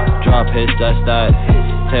 Drop hits, that's that.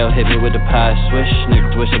 Tail hit me with the pass. Swish,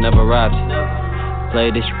 niggas wish I never rapped. Play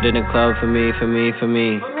this shit in the club for me.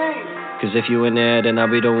 Cause if you in there, then I'll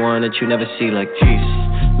be the one that you never see. Like, jeez,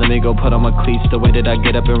 let me go put on my cleats. The way that I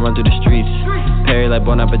get up and run through the streets. Perry like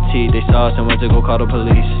Bon Appetit. They saw us and went to go call the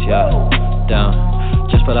police. Yeah, down.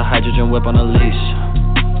 Just put a hydrogen whip on a leash.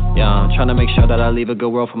 Yeah, I'm trying to make sure that I leave a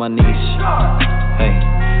good world for my niece. Hey,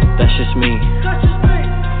 that's just me.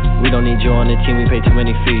 We don't need you on the team, we pay too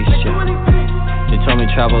many fees. Yeah. They told me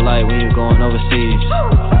travel light when you're going overseas.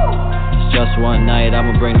 It's just one night,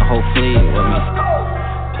 I'ma bring the whole fleet with me.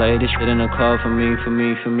 Play this shit in the club for me.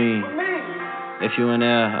 If you in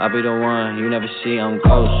there, I'll be the one you never see, I'm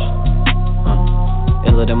ghost.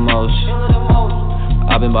 iller than most.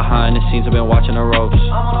 I've been behind the scenes, I've been watching the ropes.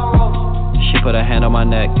 She put her hand on my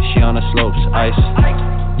neck, she on the slopes, ice.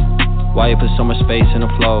 Why you put so much space in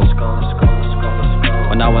the flow?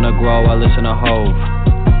 When I wanna grow, I listen to Hove.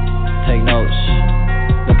 Take notes,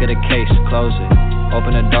 look at the case, close it.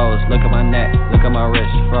 Open the doors, look at my neck, look at my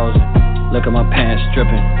wrist, frozen. Look at my pants,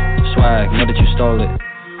 dripping, swag, know that you stole it.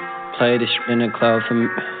 Play this shit in the club for me.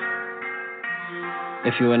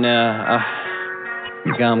 If you in there,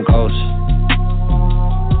 you got 'em ghost.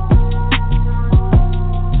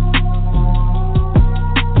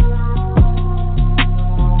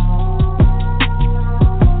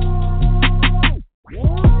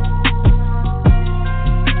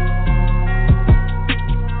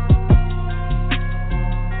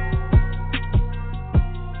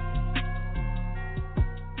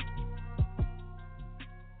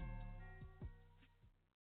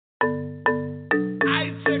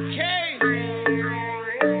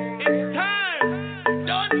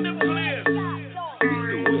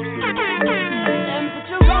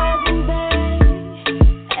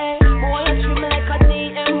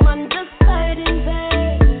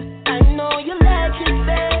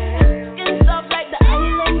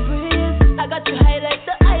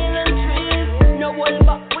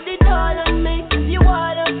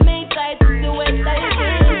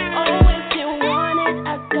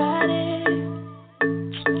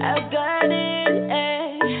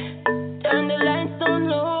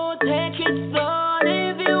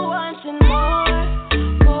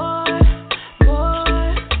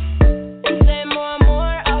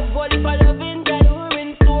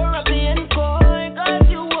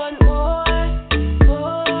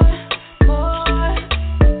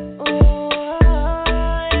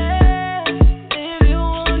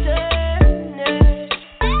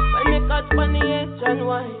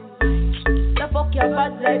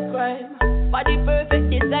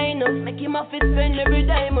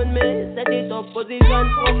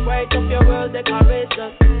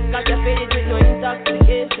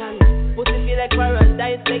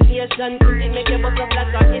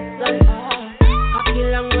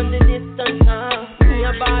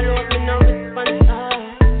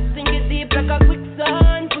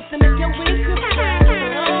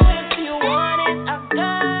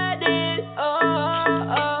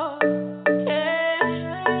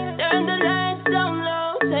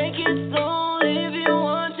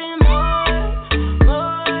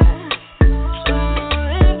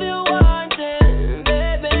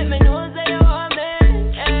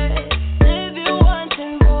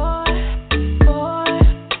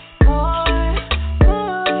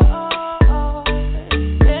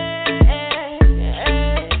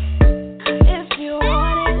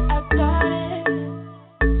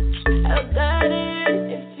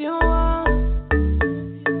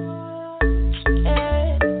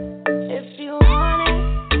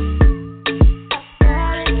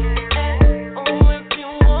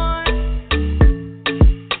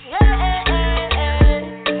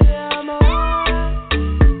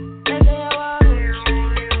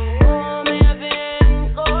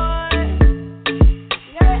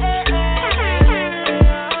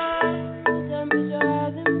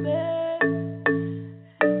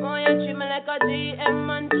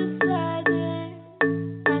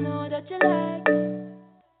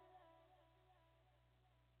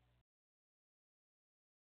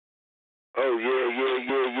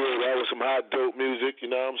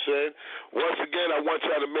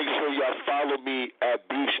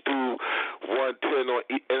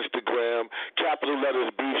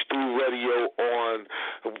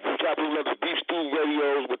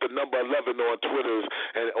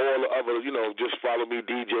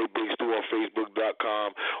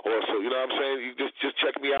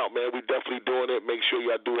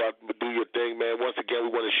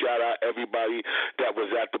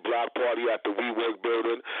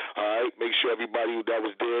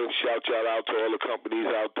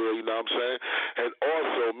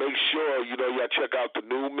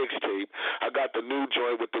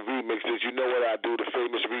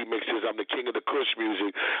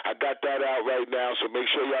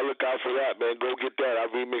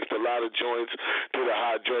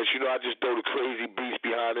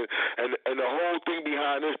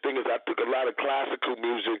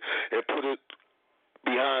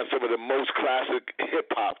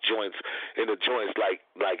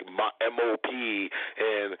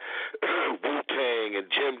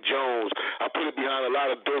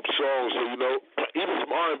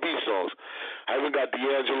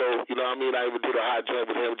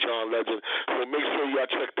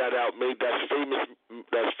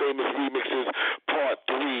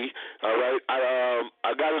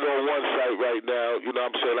 I got it on one site right now. You know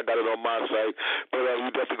what I'm saying? I got it on my site. But you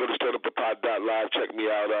definitely go to StandUpThePod.live. Check me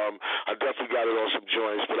out. I definitely got it on some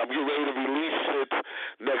joints. But I'm getting ready to release it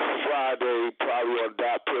next Friday, probably on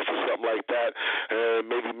 .piff or something like that.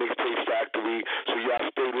 Maybe Mixtape Factory. So y'all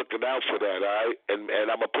stay looking out for that, all right? And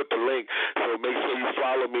I'm going to put the link. So make sure you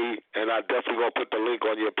follow me. And I definitely going to put the link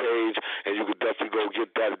on your page. And you can definitely go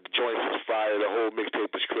get that. The joints is fire. The whole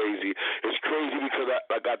mixtape is crazy. It's crazy because,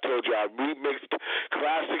 like I told you, I remixed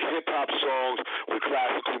classic hip-hop songs with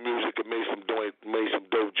classical music and made some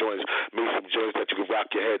dope joints, made some joints that you can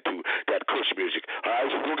rock your head to, that Kush music. All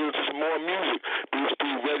right, so we're going to get into some more music. Beats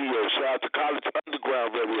through radio. Shout out to College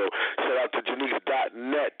Underground Radio. Shout out to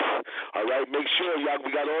Janice.net. All right, make sure, y'all,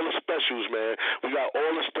 we got all the specials, man. We got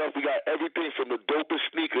all the stuff. We got everything from the dopest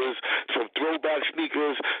sneakers, from throwback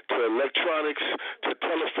sneakers to electronics, to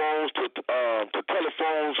telephones, to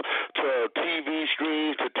TV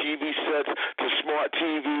screens, to TV sets, to smart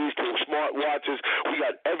TVs, to smart watches. We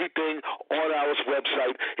got everything on our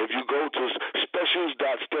website. If you go to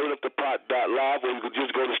specials.stirringupthepot.live, or you can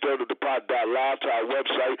just go to stirringupthepot.live to our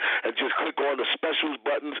website and just click on the specials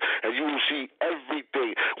buttons, and you will see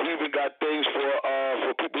everything. We even got things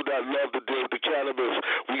for people that love to deal with the cannabis.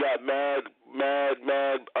 We got mad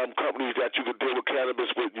companies that you can deal with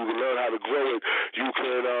cannabis with. You can learn how to grow it. You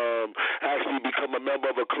can actually become a member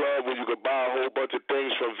of a club where you can buy a whole bunch of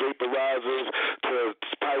things from vaporizers to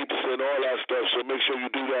pipes and all that stuff. So make sure you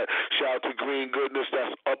do that. Shout out to Green Goodness.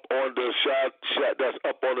 That's up on the that's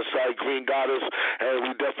up on the site, Green Goddess, and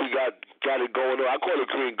we definitely got it going on. I call it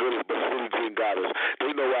Green Goodness, but it's really Green Goddess.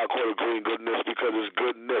 They know why I call it Green Goodness, because it's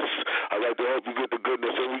goodness. I like to help you get the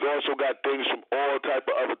goodness. And we also got things from all type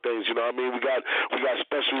of other things. You know what I mean? We got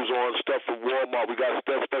specials on stuff from Walmart. We got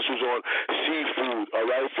specials on seafood. All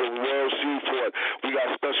right, from World Seafood. We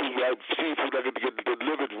got specials like seafood that can get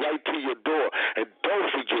delivered right to your door. And don't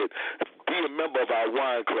forget, be a member of our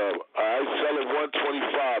wine club. All right, Cellar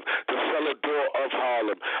 125, the Cellar Door of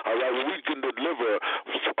Harlem. All right, where we can deliver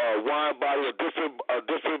a wine bottle, a different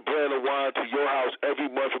brand of wine to your house every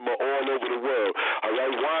month from all over the world. All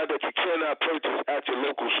right, wine that you cannot purchase at your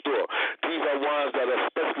local store. These are wines that are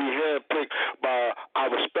specially handpicked by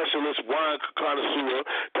our specialist wine connoisseur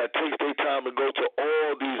that takes their time and go to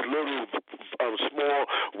all these little small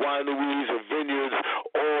wineries and vineyards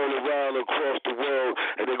all around across the world,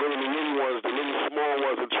 and they go to the little ones, the little small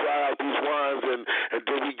ones, and try out these wines, and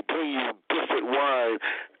then we bring you different wine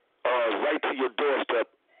right to your doorstep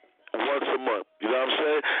once a month. You know what I'm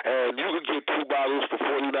saying? And you can get 2 bottles for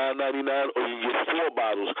 $49.99, or you can get 4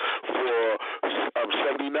 bottles for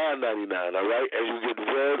 $79.99. All right? And you get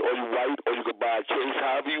red, or you white, or you can buy a case,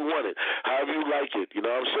 however you want it, however you like it. You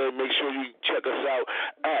know what I'm saying? Make sure you check us out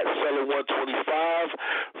at Cellar 125,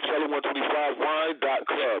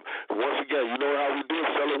 Cellar125wine.club. Once again, you know how we do it,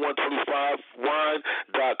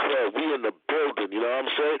 Cellar125wine.club. We in the building. You know what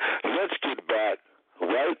I'm saying? Let's get back.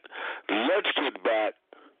 Right? Let's get back.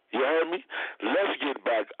 You heard me? Let's get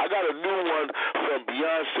back. I got a new one from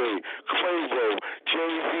Beyonce, Quavo,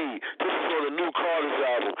 Jay-Z. This is on the new Carter's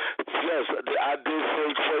album. Yes, I did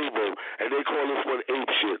say Quavo, and they call this one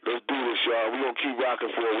Ape Shit. Let's do this, y'all. We're going to keep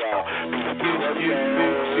rocking for a while.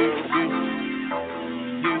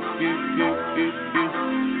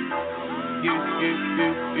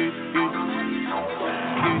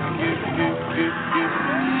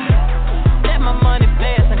 Let my money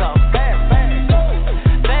pass and go.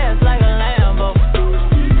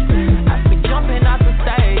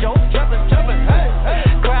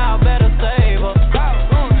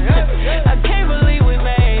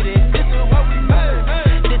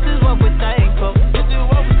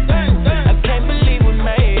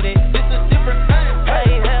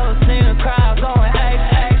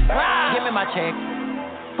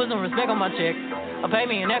 Respect on my check. Pay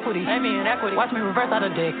me in equity. Watch me reverse out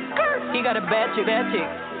of dick. He got a bad chick.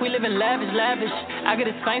 We live in lavish. I get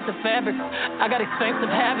expensive fabrics. I got expensive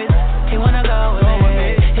habits. He wanna go with me.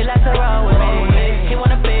 He likes to roll with me. He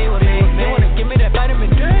wanna be with me. He wanna give me that vitamin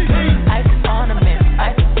D. Ice ornament.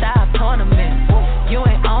 Ice style tournament. You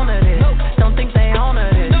ain't on to this. Don't think they on to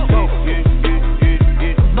this.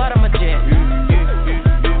 But I'm a jet.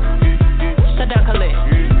 Shut down, collect.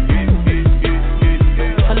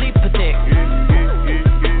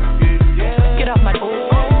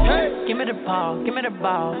 Give me the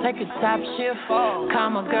ball, take a top shift. Call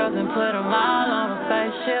my girls and put them all on a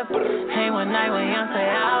spaceship. Hang one night with Young, say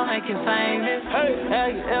I'll make you famous.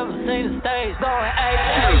 Have you ever seen the stage going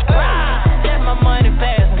 8? Let my money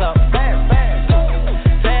pass and go.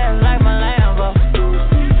 Fast like my Lambo.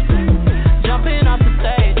 Jumping off the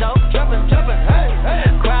stage, oh. Jumping.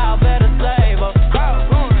 Crowd better slave, oh.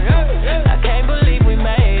 I can't believe we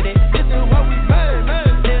made it.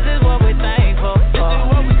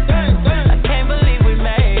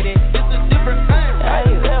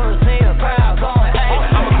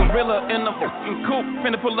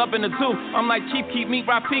 keep me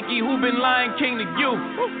Rafiki, who been Lion King to you.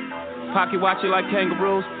 Pocket watch it like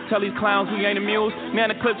kangaroos. Tell these clowns we ain't amused.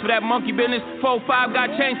 Man, the clips for that monkey business. 4-5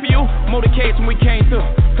 got change for you. Motorcades when we came through.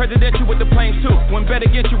 Presidential with the planes too. One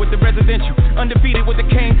better get you with the residential. Undefeated with the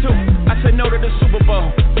cane too. I said no to the Super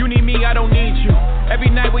Bowl. You need me, I don't need you.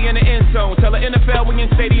 Every night we in the end zone. Tell the NFL we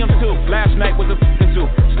in stadiums too. Last night was a f***ing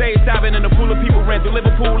zoo. Stage diving in a pool of people ran through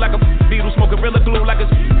Liverpool like a beetle. Smoking Gorilla Glue like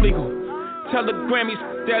it's legal. Tell the Grammys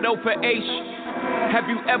that O for H. Have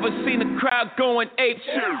you ever seen the crowd going ape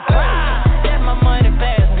shit? Get my money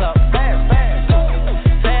fast, go fast, fast,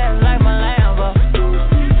 fast like my Lambo.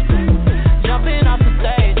 Jumping off the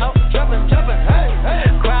stage, oh, jumping, hey, hey.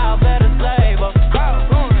 Crowd better slave, oh, crowd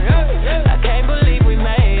going, hey, hey. I can't believe we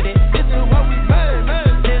made it. This is what we made,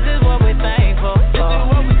 man. This is what we thankful for. This is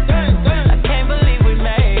what we thankful. I can't believe we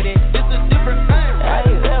made it. This is different thing. Have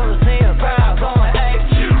you ever seen a crowd going ape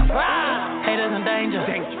shit? Haters in danger.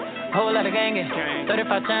 Whole lot of gangin',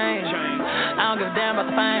 35 change. I don't give a damn about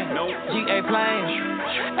the fame. GA plane,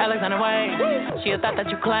 Alexander Wayne. She a thought that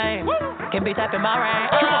you claim. Can be tapping my rain.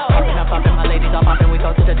 Poppin', I'm poppin', my ladies all poppin'. We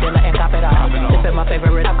go to the dealer and cop it all. Sippin' my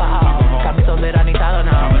favorite alcohol. Got me so lit, I need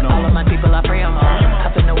Tylenol. All of my people, I free them all.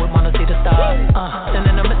 Hoppin' the whip, wanna see the stars.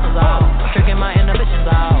 Sending the missiles off. Tricking my inhibitions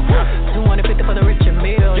off. 250 for the rich and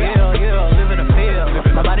meal. Yeah, yeah, live in the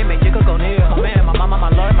field. My body make jiggle go near. My man, my mama,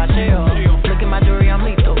 my lord, my shield. Look at my jewelry, I'm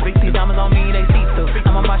lethal. These diamonds on me, they see through.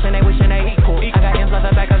 I'm a Martian, they wishing they equal. I got M's left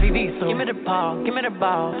the back of VV, so give me the ball, give me the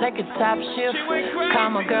ball. Take a top shift.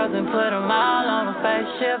 Call my girls and put them all on a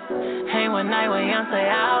spaceship. Hang one night with Young, say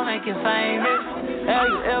I'll make you famous. Have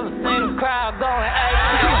you ever seen a crowd going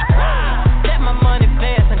ape? Let my money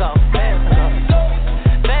fast and go fast and go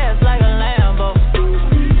fast like a Lambo.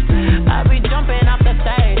 I be jumping off the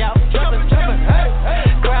stage, yo. Jumping, hey,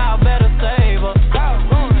 hey. Crowd better save us.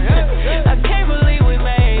 I can't believe we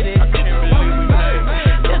made it.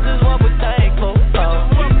 This is what we're thankful for.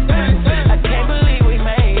 I can't believe we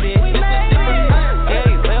made it. Yeah,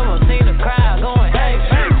 you ever seen a crowd going hey,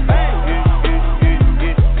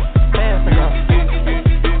 fast and go.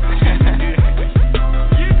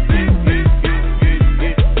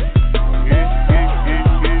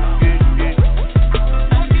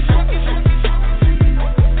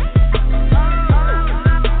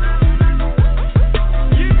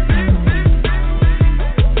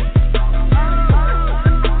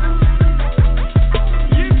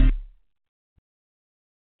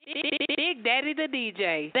 Big Daddy the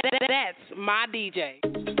DJ. That's my DJ.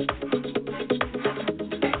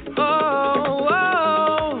 Oh,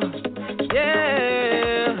 oh,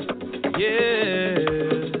 yeah, yeah.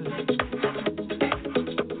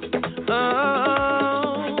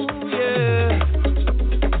 Oh, yeah.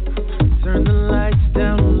 Turn the lights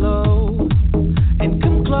down low and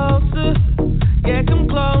come closer. Yeah, come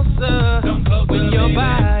closer. When your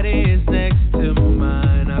body is next to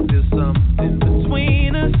mine, I feel something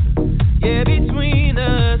between us. Yeah, between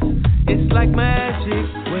us, it's like magic.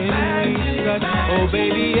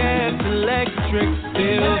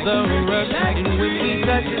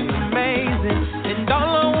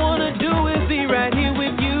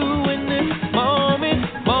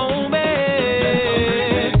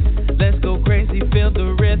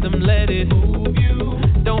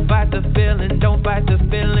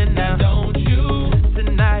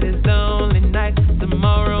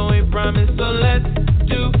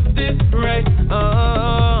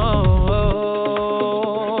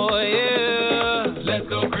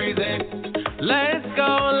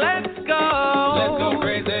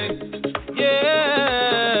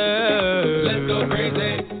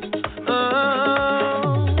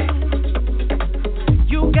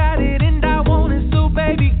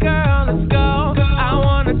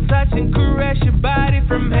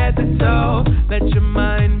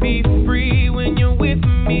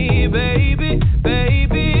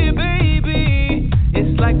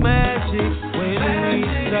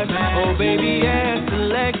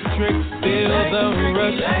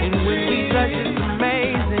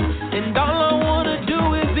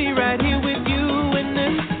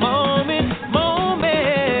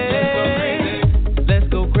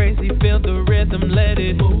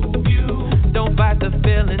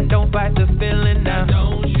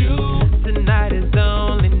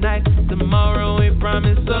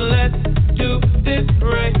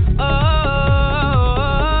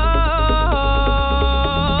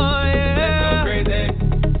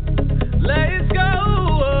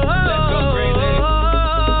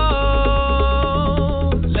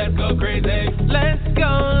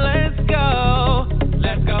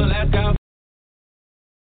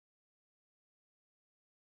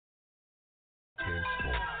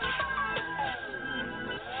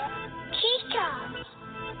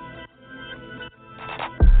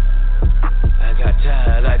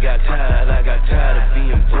 tired of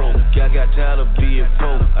being broke. I got tired of being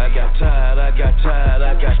broke. I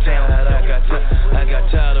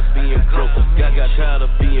got tired of being broke. I got tired of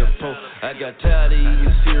being broke. I got tired of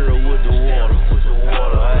eating cereal with the water.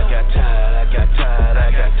 I got tired. I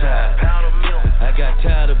got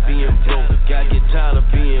tired of being broke. I get tired of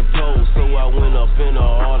being broke. So I went up in a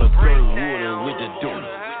heart of curry water with the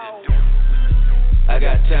dough. I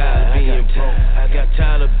got tired of being broke. I got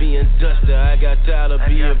tired of being dusted. I got tired of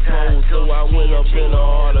being poor. So I went up in a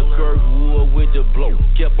heart of Kirkwood with the blow.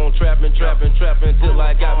 Kept on trapping till I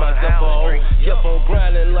got myself a hole. Kept on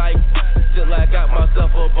grinding like till I got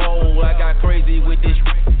myself a bowl. I got crazy with this.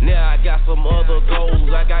 Now I got some other goals.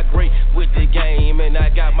 I got great with the game and I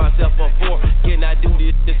got myself a 4. Can I do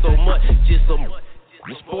this so much? Just some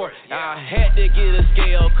sport. I had to get a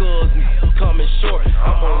scale cause coming short.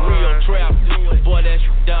 I'm a real trap. Boy, that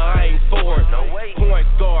shit, I ain't for it. Point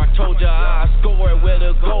guard, told ya I scored where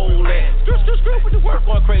the goal at. Screw with the work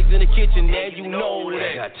going crazy in the kitchen, now you know that. I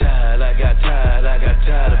got tired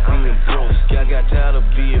of being broke. I got tired of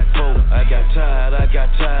being broke. I got tired of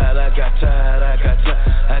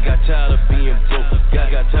being broke. I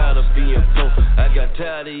got tired of being broke. I got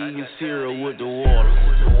tired of eating cereal with the water.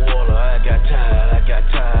 I got tired. I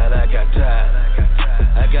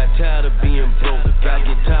got tired of being broke. I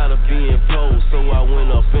get tired of being poor. So I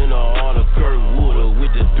went up in a heart of Kirkwood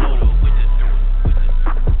with the dough.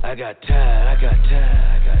 I got tired.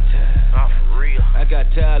 I'm for real. I got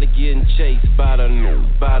tired of getting chased by the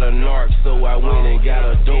narc. So I went and got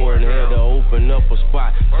a door and had to open up a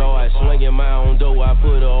spot. Started slinging my own dough. I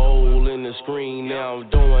put a hole in the screen. Now I'm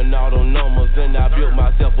doing all the numbers and I built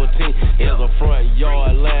myself a team. There's a front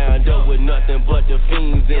yard lined up with nothing but the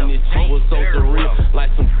fiends. And it was so surreal,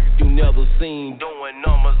 like some you never seen. Doing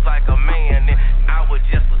numbers like a man and I was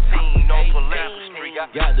just a teen on Pulaski Street.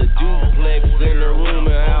 Got the duplex in the room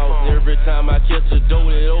and house. Every time I catch a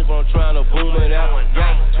door it open, I'm trying to boom it out.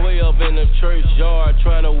 Got 12 in the church yard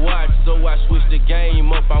trying to watch, so I switched the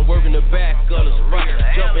game up. I'm working the back of the spot,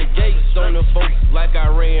 jumping gates on the folks like I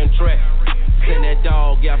ran track. Send that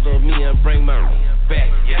dog after me and bring my back.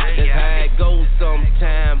 That's how it goes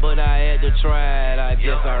sometime, but I had to try it. I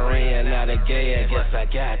guess I ran out of gas. Guess I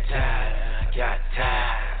got tired.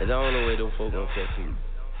 It's the only way them folk gon' catch me.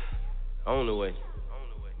 Only way.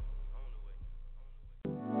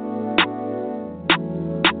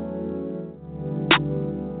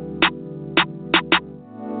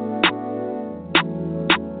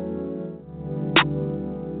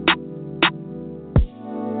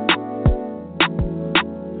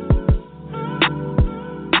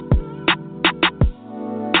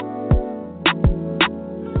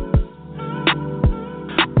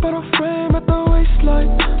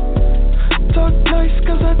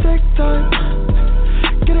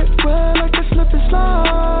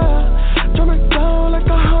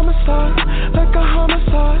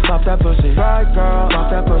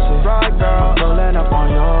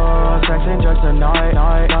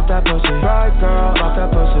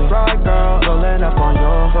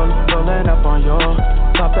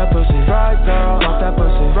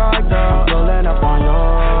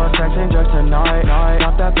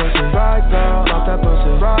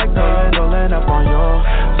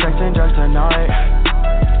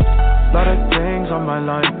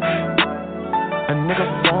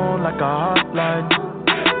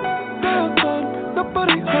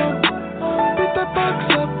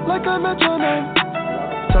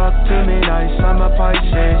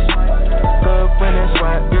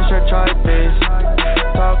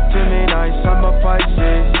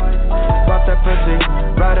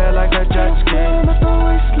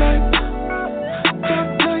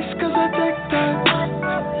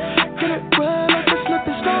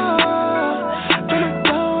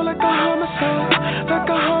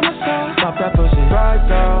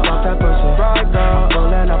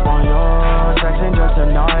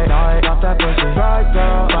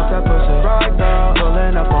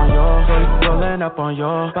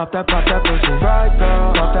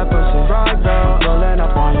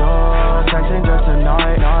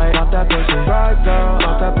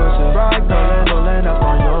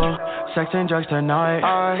 Tonight,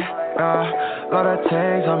 lot of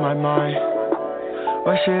things on my mind.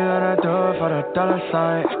 What she gonna do for the dollar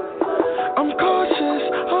sign? I'm cautious,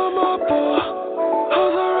 I'm up,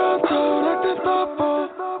 hoes around town acting thoughtful.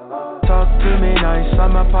 Talk to me nice,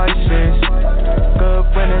 I'm a Pisces. Good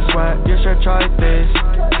when it's wet, you should try this.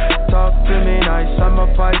 Talk to me nice, I'm a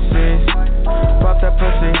Pisces. Pop that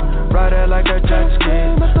pussy, ride it like a jet ski.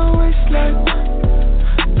 At the waistline,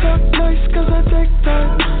 talk nice cause I take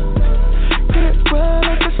time. Get it well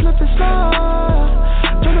like a slip and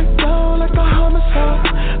slide. Jump it down like a homicide.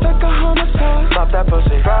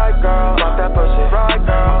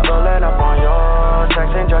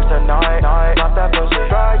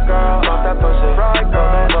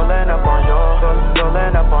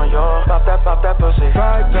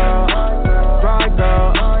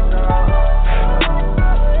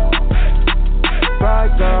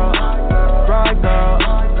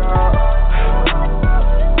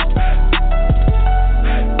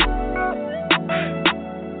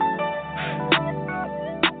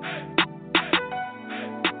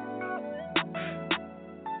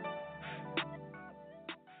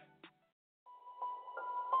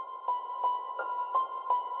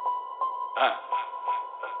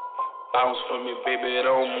 Bounce for me, baby,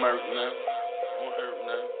 don't hurt none. Don't hurt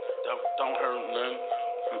none. Don't hurt none.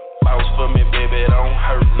 Bounce for me, baby, don't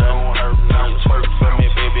hurt none. Twerk for me,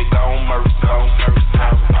 baby, don't hurt none.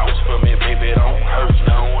 Bounce for me, baby, don't hurt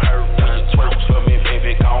none. Twerk for me,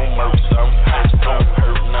 baby, don't hurt some. Don't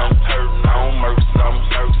hurt none. Don't hurt some.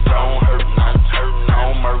 Don't hurt none.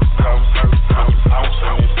 Don't hurt some. Bounce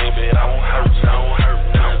for me, baby, don't hurt none.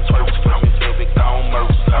 Twerk for me, baby, don't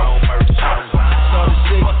hurt some. Start the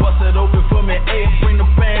shit, bust it open for me, ayy. Bring the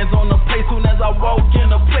bands on the place soon as I walk in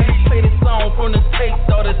the place. Play this song from the tape,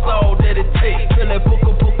 thought it's all that it takes. Feel that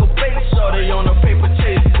booker face, shorty on a paper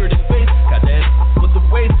chase. Pretty face, got that with the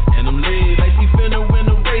waist and them legs. Like she finna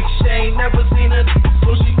win the race, she ain't never seen it.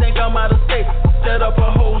 So she think I'm out of state, set up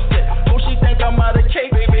a whole set. Oh, she think I'm out of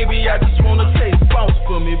cake, baby, I just wanna taste. Bounce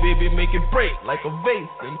for me, baby, make it break like a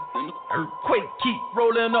vase. And earthquake, keep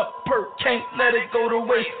rolling up, perk, can't let it go to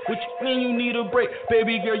waste. What you mean you need a break?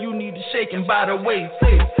 Baby girl, you need to shake and by the way,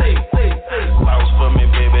 say. Bounce for me,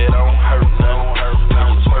 baby, don't hurt none.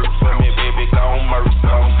 Twerk for me, baby, don't hurt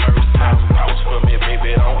none. Bounce for me,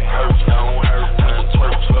 baby, don't hurt none.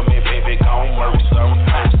 Twerk for me, baby, don't hurt some.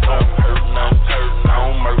 Don't hurt none.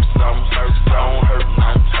 Don't hurt some. Don't hurt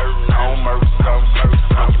none. Don't hurt some.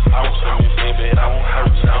 Bounce for me, baby, don't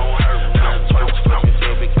hurt none. Twerk for me,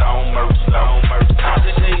 baby, don't hurt some.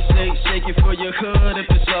 Shake it for your hood if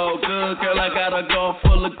it's all good. Girl, I got a gun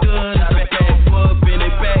full of good. If it backward, bend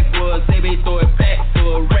it backwards. Baby, throw it back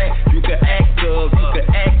for a rack. You can act up,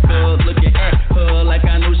 looking at her like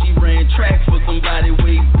I know she ran track for somebody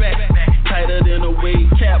way back. Tighter than a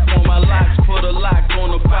wave cap on my locks. Put a lock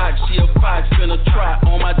on the box. She a fox, finna try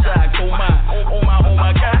on my jock. Oh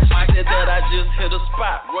my gosh. She said that I just hit a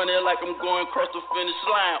spot. Running like I'm going across the finish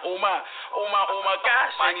line. Oh my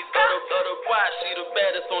gosh. And these other boys, she the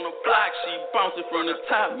baddest on the block. She bouncing from the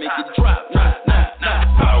top, make it drop.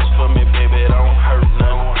 Bounce for me, baby, don't hurt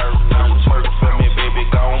none. Twerk for me, baby,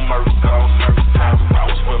 don't hurt none.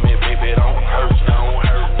 Bounce for me, baby, don't hurt none.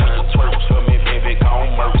 Twerk for me, baby,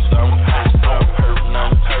 don't hurt some. Don't hurt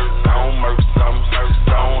none. Don't hurt some.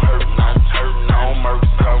 Don't hurt none. Don't hurt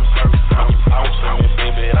some. Bounce for me,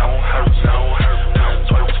 baby, don't hurt none.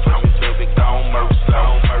 Twerk for me, baby, don't hurt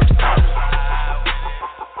some.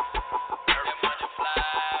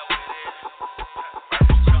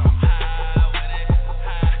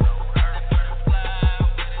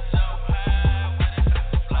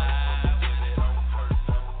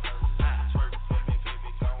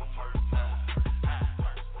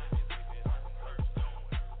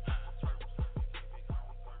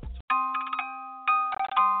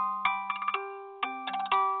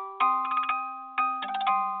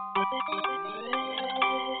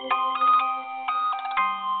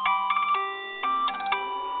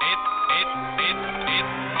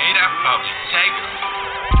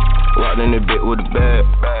 Walked in the bit with a bag,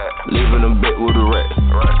 leaving the bit with a rack.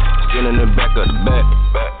 Skin in the back of the back,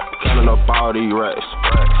 counting up all these racks.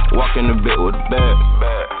 Walk in the bit with a bag,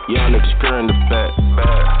 young nigga securing the back,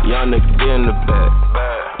 young nigga getting the back,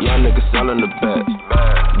 young nigga selling the bags,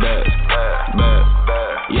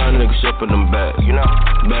 young nigga shipping them bags,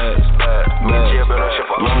 bags,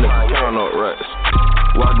 young nigga counting up racks.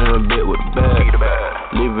 Walked in the bit with a bag,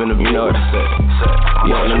 leaving the bit with a set.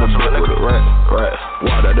 Walked in the bit with a rack.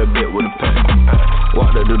 Walked out the bit with a pack.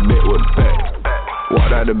 Walked out the bit with a pack.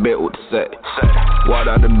 Walked out the bit with a set. Walked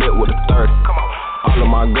out the bit with a 30. All of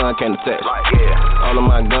my gun can attach. All of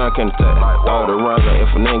my gun can attach. All the runs and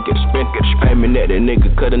if a nigga get spent, pay me net, that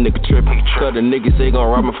nigga cut a nigga trippin'. Cut a nigga say gon'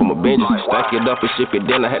 rob me from a bench. Stack it up and ship it,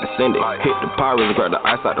 then I had to send it. Hit the pirates, grab the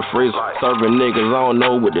ice out the freezer. Serving niggas, I don't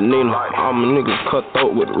know with the Nina. All my niggas cut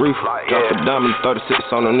throat with the reefer. Drop a diamond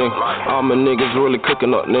 36 on the nigga. All my niggas really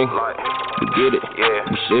cooking up, nigga. We get it,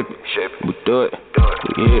 we ship it, we do it,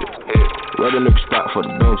 we hit it. Where the nigga spot for the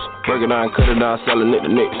bench. Break it down, cut it down, sellin' it to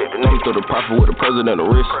nicks. Thumbin' through the profit with the president of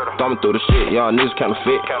risk. Thumbin' through the shit, y'all niggas kinda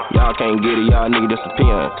fit. Y'all can't get it, y'all nigga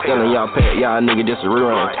disappearing. Sellin' y'all pet, y'all nigga just a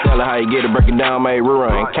rerun. Tellin' how you get it, break it down, make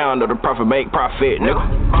rerun. Count the profit, make profit, nigga.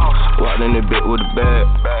 Walked in the bit with a bag,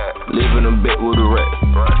 leaving the bit with a rack.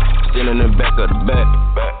 Still in the back of the back,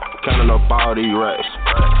 counting up all these racks.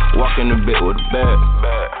 Walk in the bit with a bag,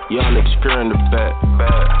 young nigga securing the back,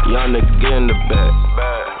 young nigga getting the back,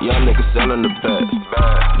 young nigga selling the bags,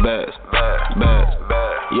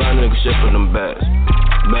 young nigga shipping them bags,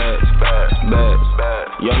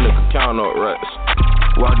 young nigga counting up racks.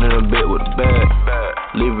 Walked in the bit with a bag,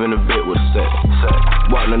 leaving the bit with a set.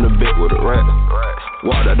 Walked Walked in the bit with a rat.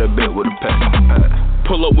 Walked out the bit with a pack.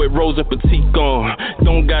 Pull up with Rose and Petite on.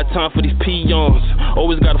 Don't got time for these peons.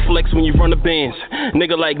 Always gotta flex when you run the bands.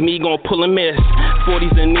 Nigga like me gon' pull a mess.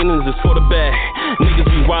 40s and Ninas is for the bag. Niggas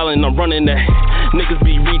be wildin', I'm running that. Niggas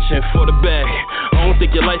be reaching for the bag. I don't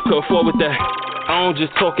think your life could afford with that. I don't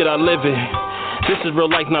just talk it, I live it. This is real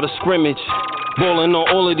life, not a scrimmage. Ballin' on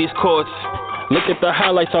all of these courts. Look at the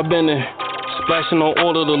highlights I've been in. Splashing on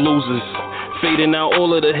all of the losers. Fading out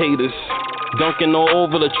all of the haters. Dunking all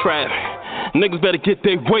over the trap. Niggas better get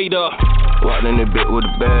their weight up. Walked in the bit with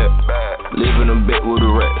a bag. Living a bit with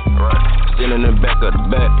a rat. Still in the back of the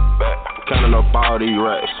back. Counting up all these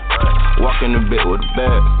racks. Walk in the bit with a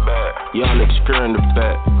bag. Young niggas securing the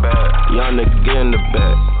back. Young niggas getting the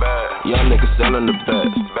back. Young niggas selling the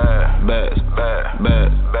bags. Bags.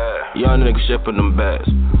 Young niggas shipping them bags.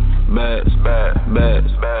 Bags.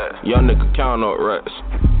 Young nigga counting up racks.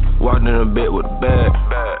 Walked in a bit with a bag.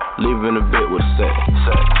 Leaving a bit with a sack.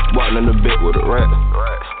 Walked in a bit with a rat.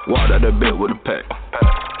 Walked out the bit with a pack.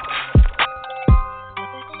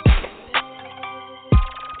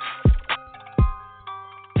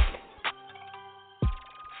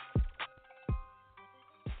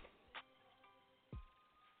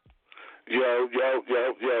 Yo.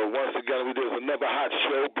 Once again, we did another hot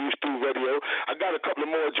show, Beef Stew Radio. I got a couple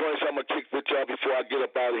of more joints I'm going to kick with y'all before I get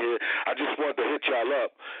up out of here. I just wanted to hit y'all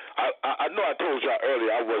up. I know I told y'all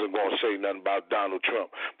earlier I wasn't going to say nothing about Donald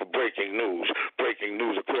Trump, but breaking news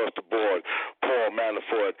across the board. Paul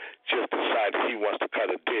Manafort just decided he wants to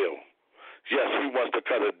cut a deal. Yes, he wants to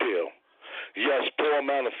cut a deal. Yes, Paul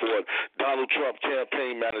Manafort, Donald Trump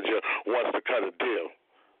campaign manager, wants to cut a deal.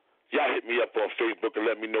 Y'all hit me up on Facebook and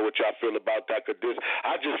let me know what y'all feel about that. Cause this,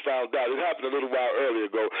 I just found out. It happened a little while earlier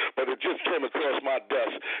ago, but it just came across my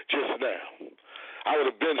desk just now. I would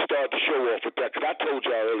have been started to show off with that, because I told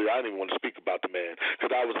y'all earlier I didn't even want to speak about the man,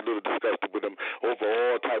 because I was a little disgusted with him over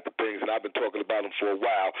all type of things, and I've been talking about him for a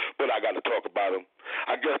while, but I got to talk about him.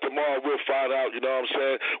 I guess tomorrow we'll find out, you know what I'm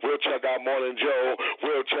saying? We'll check out Morning Joe,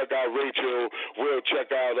 we'll check out Rachel, we'll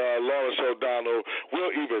check out Lawrence O'Donnell,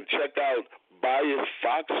 we'll even check out biased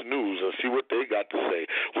Fox News and see what they got to say.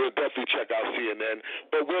 We'll definitely check out CNN,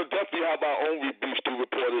 but we'll definitely have our own Beef Stew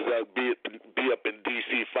reporters that be up in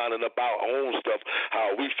D.C. finding up our own stuff,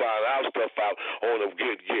 how we find our stuff out on a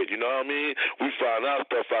good, you know what I mean? We find our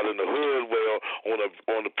stuff out in the hood, well,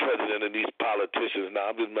 on the president and these politicians.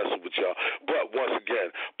 Now, I'm just messing with y'all. But once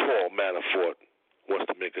again, Paul Manafort wants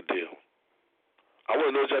to make a deal. I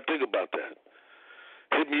want to know what y'all think about that.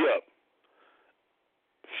 Hit me up.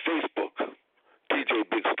 Facebook, DJ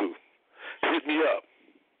Big Stew. Hit me up.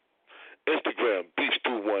 Instagram, Beef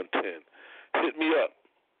Stew 110. Hit me up.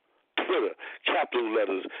 Twitter, capital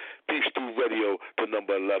letters, Beef Stew Radio, the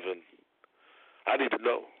number 11. I need to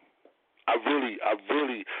know. I really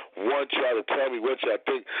want y'all to tell me what y'all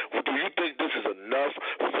think. Do you think this is enough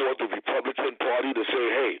for the Republican Party to say,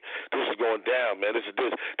 hey, this is going down, man. This is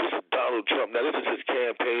Donald Trump. Now, this is his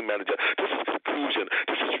campaign manager. This is collusion.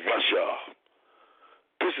 This is Russia.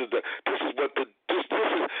 This is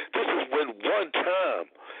when one time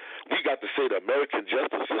we got to say the American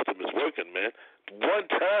justice system is working, man. One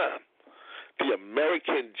time. The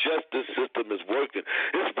American justice system is working.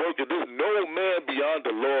 It's working. There's no man beyond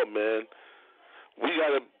the law, man. We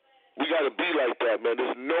gotta be like that, man.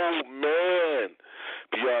 There's no man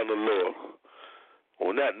beyond the law.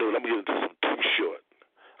 On that note, I'm gonna get into some Too Short.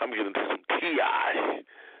 I'm gonna get into some T.I.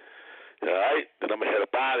 Alright? Then I'm gonna head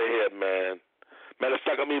up out of here, man. Matter of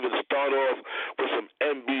fact, I'm even start off with some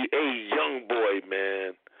NBA Youngboy,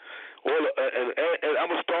 man. And I'm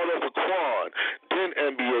gonna start off with Quan, then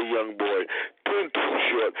NBA Youngboy, then Too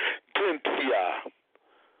Short, then T.I.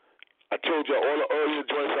 I told y'all all the earlier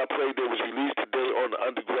joints I played there was released today on the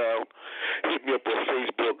UnderGround. Hit me up on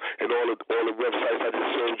Facebook and all the websites I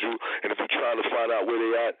just showed you. And if you're trying to find out where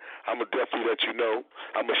they at, I'm going to definitely let you know.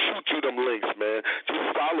 I'm going to shoot you them links, man. Just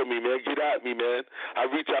follow me, man. Get at me, man.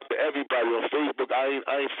 I reach out to everybody on Facebook. I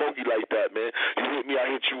ain't funky like that, man. You hit me,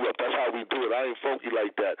 I hit you up. That's how we do it. I ain't funky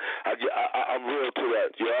like that. I'm real to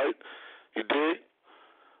that. You all right? You dig?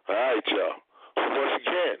 All right, y'all. So once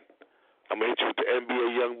again, I'm going to hit you with the NBA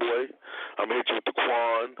Youngboy. I'm going to hit you with the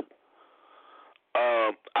Quan.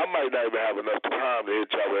 I might not even have enough time to hit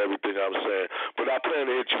y'all with everything I'm saying, but I plan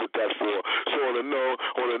to hit you with that for. So on the no.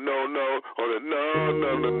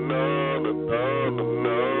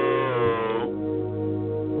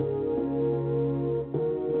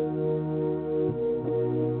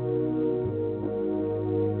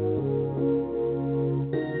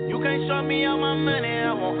 You can't show me all my money,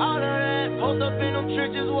 I want all of that. Post up in them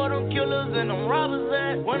churches where them killers and them robbers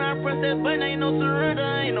at. When I press that button, ain't no surrender,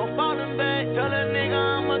 ain't no falling back. Tell that nigga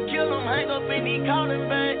I'm hang up and he calling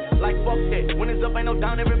back. Like fuck that. When it's up, ain't no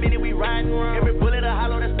down. Every minute we riding around. Every bullet a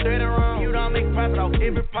hollow that's 30 around. You don't make profit off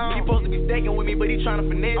every pound. He supposed to be stacking with me, but he tryna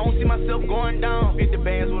finesse. I don't see myself going down. 50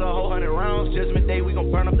 bands with a whole 100 rounds. Judgment day, we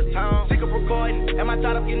gon' burn up the town. Sick of recording. Am I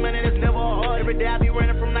tired of getting money? That's never hard. Every day I be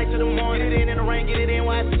running from night to the morning. Get it in the rain, get it in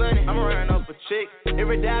while it's sunny. I'ma run up a chick.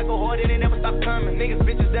 Every day I go hard and it never stop coming. Niggas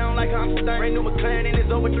bitches down like I'm stunned. Brand new McLaren and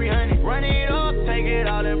it's over 300. Run it up, take it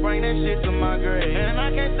all and bring that shit to my grave. And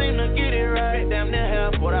I can't seem to get it right. Damn near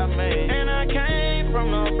half what I made. And I came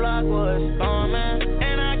from the block was storming.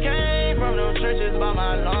 And I came from the trenches by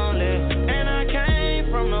my lonely. And I came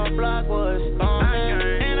from the block was storming.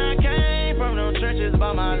 And I came from the trenches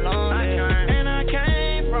by my lonely. And I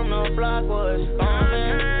came from the block was storming.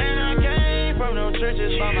 And I came from the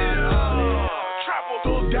trenches by my lonely.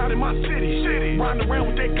 Thugged out in my city. Riding around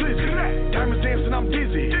with that glizzy. Diamonds dancing, I'm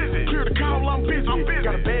dizzy. Clear the call, I'm busy.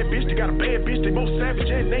 Got a bad bitch, they got a bad bitch. They both savage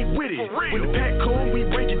and they with it. When the pack come, we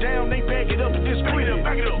break it down. They bag it up and then split it.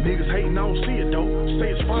 Niggas hating, I don't see it though.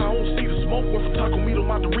 Say it's fine, I don't see the smoke. Went from taco meat on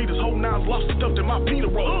my Doritos. Whole nines lost the stuff in my pita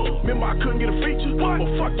roll. Remember I couldn't get a feature? Well,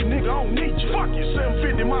 fuck you, nigga, I don't need you. Fuck you,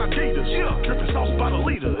 750 my Adidas. Dripping sauce by the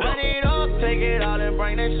liter. Run it up, take it all and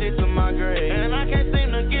bring that shit to my grave. And I can't seem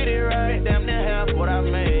to get it right. Damn near half what I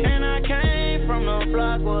made. And I came from the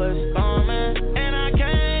block was storming. And I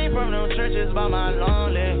came from the trenches by my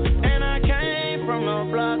lonely. And I came from the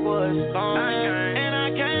block was storming. And I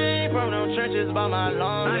came from the trenches by my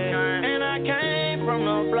lonely. And I came from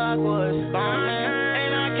the block was storming.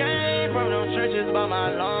 And I came from the trenches by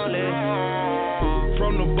my lonely.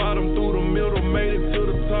 From the bottom through the middle, made it to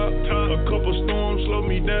the top. A couple storms slowed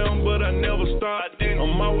me down, but I never stopped.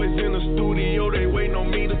 I'm always in the studio, they waiting on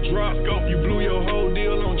me to drop. You blew your whole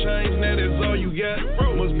deal on change, now that's all you got.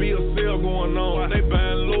 Must be a sale going on, they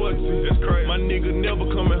buying loyalty. That's crazy. My nigga never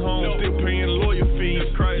coming home, still paying lawyer fees.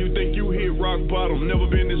 That's crazy. You think you hit rock bottom, never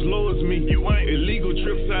been as low as me. You ain't. Illegal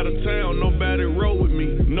trips out of town, nobody roll with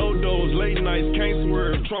me. No doors, late nights, can't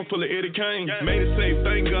swerve. Trunk full of Eddie Kane. Made it safe,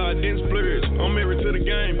 thank God, didn't splurge. I'm married to the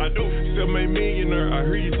game. I do. Self-made millionaire. I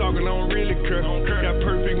hear you talking, I don't really care. Got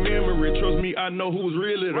perfect memory. Trust me, I know who's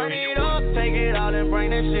really there. Run it up, take it all and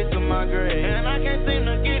bring that shit to my grave. And I can't seem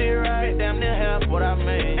to get it right. Damn near half what I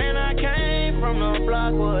made. And I came from the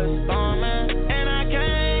block was storming. And I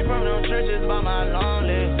came from the trenches by my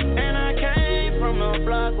lonely. And I came from the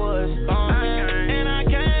block was storming. And I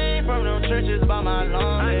came from the trenches by my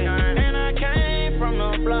lonely. And I came from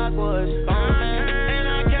the block was storming. And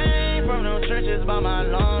I came from the trenches by my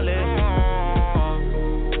lonely.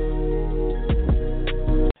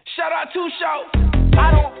 Shout out to Show.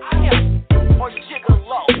 I don't care or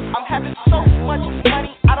gigolo. I'm having so much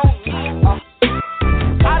money, I don't need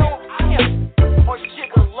I don't care or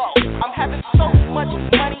gigolo. I'm having so much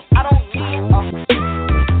money, I don't need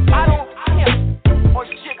I don't care or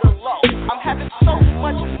gigolo. I'm having so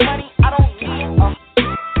much money, I don't need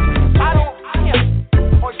I don't care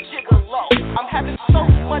or gigolo. I'm having so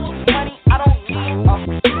much money, I don't need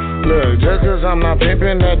Look, just cause I'm not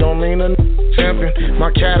pimping, that don't mean a champion.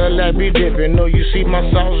 My Cadillac be dipping, no, you see my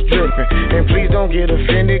sauce dripping. And please don't get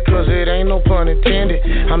offended, cause it ain't no pun intended.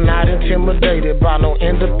 I'm not intimidated by no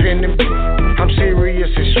independent. I'm serious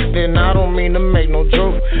as shit, and I don't mean to make no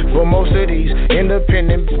joke. But most of these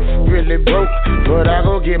independent really broke. But I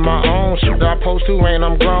go get my own shit, I post to and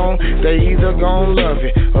I'm grown. They either gon' love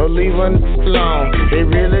it or leave it alone. It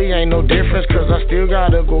really ain't no difference, cause I still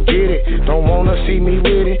gotta go get it. Don't wanna see me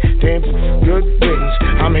with it, then good riddance.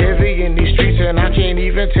 I'm heavy in these streets and I can't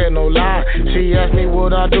even tell no lie. She asked me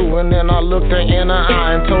what I do and then I looked her in her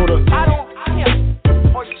eye and told her I don't care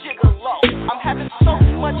or gigolo. I'm having so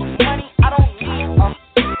much money, I don't need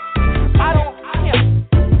I don't care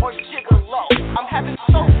or gigolo. I'm having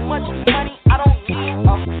so much money, I don't need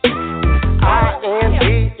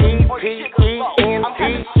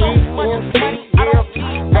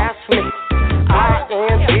I-N-D-E-P-E-N-D-E-N-D-E-N-D. That's me.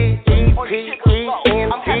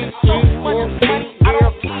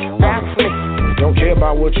 Don't care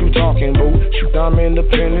about what you talking, boo. Shoot, I'm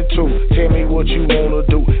independent too. Tell me what you wanna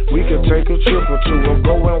do. We could take a trip or two, or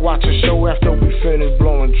go and watch a show after we finish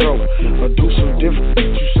blowing dope, or do some different.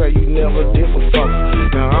 You say you never did before.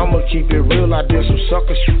 Now I'ma keep it real. I did some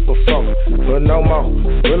sucker shit before, but no more.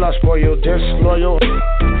 Will I spoil your disloyal?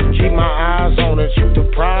 Keep my eyes on it. Shoot the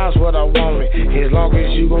prize what I want it. As long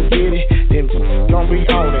as you gon' get it, then gon' be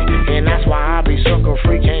on it. And that's why I be sucker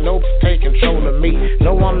free. Can't no take control of me.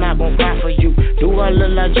 No, I'm not gon' cry for you. Do I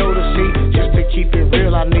look like Joe to see? Just to keep it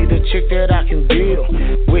real, I need a chick that I can deal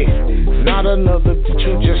with. Not another bitch,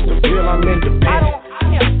 you just a real. I'm independent. I don't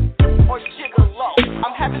care or gigolo.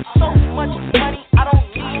 I'm having so much money, I don't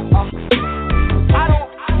need I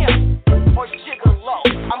don't care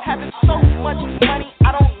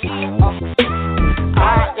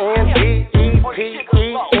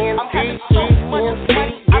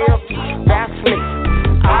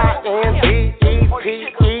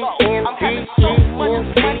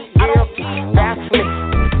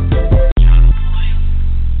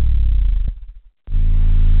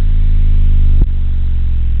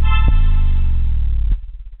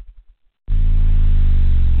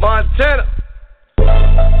Montana.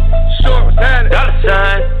 Short was had it. Dollar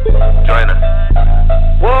sign. Joiner.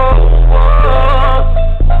 Whoa, whoa.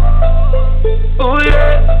 Ooh,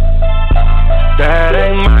 yeah. That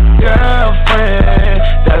ain't my girlfriend.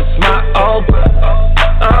 That's my old.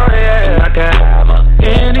 Oh, yeah. I can have her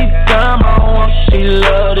anytime I want. She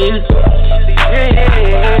love this.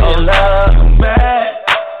 Yeah. Oh, love. You mad?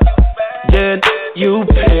 Yeah, you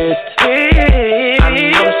pissed. I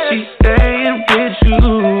know she's staying with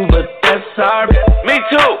you, but that's alright. Me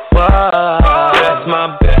too. Wow. That's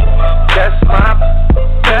my bet.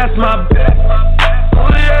 That's my bet. Oh,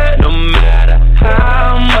 yeah. No matter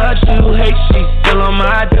how much you hate, she's still on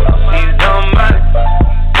my dick. She's on my.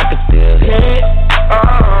 I can still hit.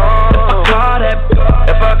 Oh,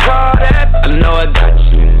 if I call that, I know I got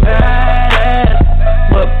you. Badass,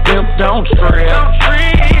 but pimp don't trip.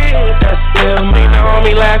 That's still me. The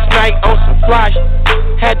homie last night on some fly shit.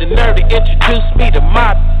 Had the nerve to introduce me to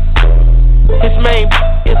my. His main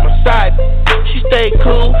is my side. She stayed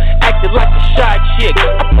cool, acted like a shy chick.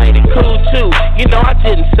 I played it cool too, you know I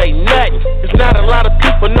didn't say nothing. There's not a lot of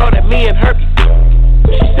people know that me and her be.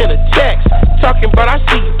 She sent a text, talking about I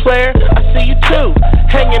see you player, I see you too.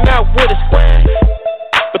 Hanging out with us,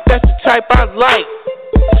 but that's the type I like.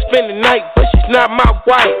 Spend the night, but she's not my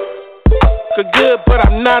wife. Good, but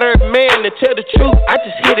I'm not her man. To tell the truth, I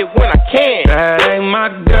just hit it when I can. That ain't my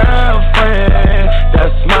girlfriend.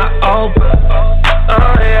 That's my old.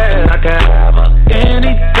 Oh yeah, I can have her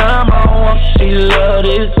anytime I want. She love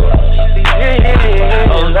this.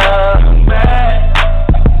 Yeah. Oh love, you mad?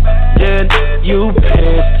 Yeah, you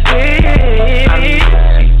pissed. I know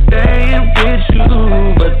she's staying with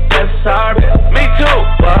you, but that's alright. Me too.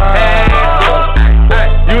 Wow. Hey,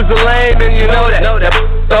 you's a lame and you know that.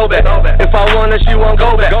 Throw back. If I want her, she won't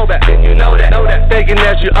go back. Then you know that. Thinking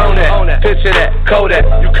that you own that. Picture that. Kodak.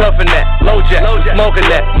 You cuffing that. Low jack. Smoking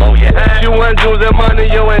that. She want jewels and money,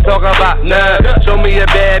 you ain't talking about none. Show me a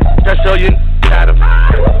bad, I show you.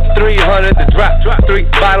 300 to drop. 3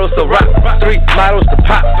 bottles to rock. 3 models to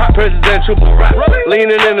pop. Presidential rock.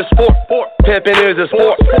 Leaning in the sport. Pimping is a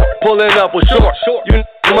sport. Pulling up with short. You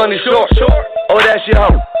money short. Oh, that's your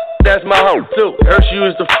hoe. That's my hoe too. Her she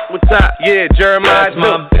used to with top. Yeah, Jeremiah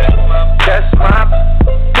too. That's my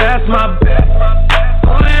bet.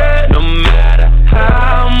 Oh yeah. No matter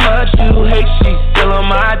how much you hate, she's still on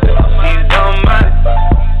my dick. She's on my.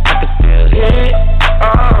 I can still hit.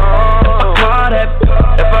 Oh.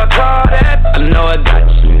 If I call that, I know I got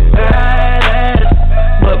you. Badass,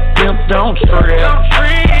 but pimp don't trip.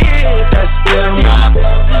 That's still me.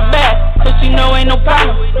 Bad, so she know ain't no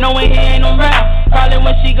problem. Knowing he ain't no round. Probably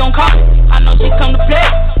when she gon' call me, I know she come to play.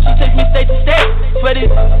 She takes me state to state, but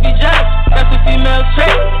it be jealous. That's a female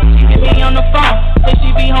trait. She get me on the phone, say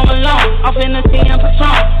she be home alone. Off in the CM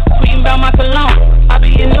Patron, tweeting about my cologne. I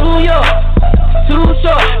be in New York, too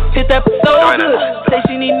short. Hit that so good, say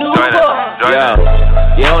she need new clothes. Yo,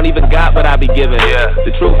 you don't even got what I be giving.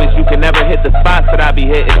 The truth is you can never hit the spots that I be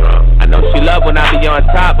hitting. I know she love when I be on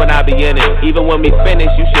top, when I be in it. Even when we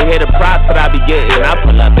finish, you should hear the props that I be getting. I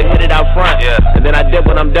pull up and hit it out front, and then I dip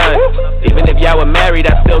when I'm done. Even if y'all were married,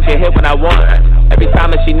 I still can hit when I want. Every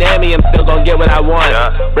time that she near me, I'm still gon' get what I want.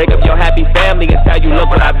 Break up your happy family and tell you look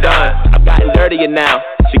what I've done. I've gotten dirtier now,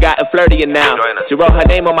 she gotten flirtier now. She wrote her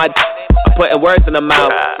name on my I'm putting words in her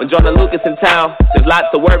mouth. When Jonah Lucas in town, there's lots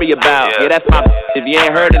to worry about. Yeah, that's my if you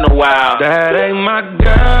ain't heard in a while. That ain't my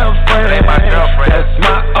girlfriend. That's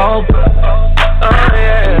my old. Oh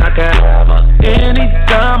yeah, I can have her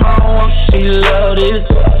anytime I want. She love this.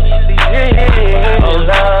 Yeah. Oh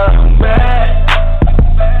love, you mad?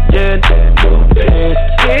 Yeah, that new bitch.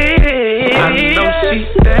 I know she's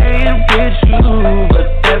staying with you, but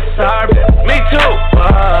that's alright. Me too.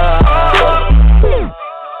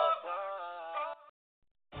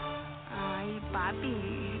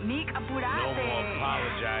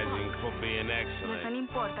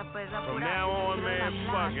 From now on, man,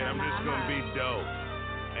 fuck it. I'm just gonna be dope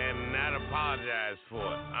and not apologize for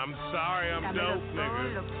it. I'm sorry I'm dope,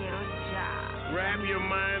 nigga. Wrap your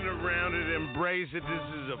mind around it, embrace it. This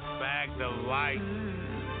is a fact of life.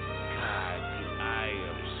 God, I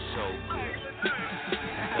am so good.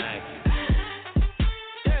 Thank you.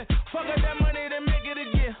 Yeah, fuck up that money, then make it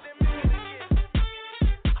again.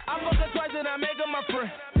 I fuck her twice and I make her my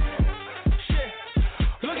friend. Shit,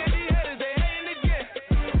 look at these haters, they hating again.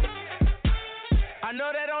 I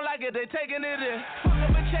know they don't like it, they taking it in. Fuck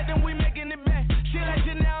up a check, then we making it back. She like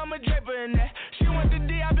you now, I'm a draper in that. She want the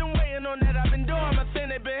D, I've been waiting on that. I've been doing my thing,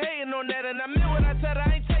 they been hating on that. And I meant what I said,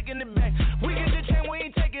 I ain't taking it back. We get the chain, we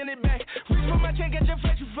ain't taking it back. Reach for my chain, get your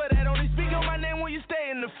flexion for that. Only speak on my name when you stay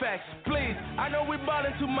in the facts. Please, I know we bought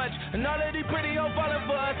ballin' too much. And all of these pretty hoes falling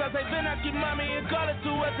for us. I say, then I keep mommy and call it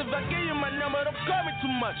to us. If I give you my number, don't call me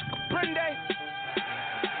too much. Prende.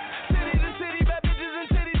 City to city, bad bitches and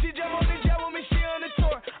titties. She jump on the jet with me, she on the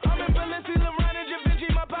tour. I'm in Balenci, LeBron and Da Vinci.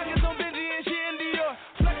 My pockets on Benji and she in Dior.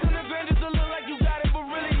 Flex on the ground just to look like you got it, but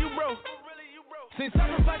really you broke. Seen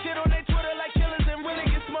sacrifice shit on their Twitter like killers and really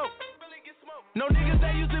get smoked. No niggas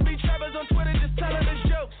that used to be trappers on Twitter just telling us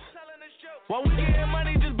jokes. While we getting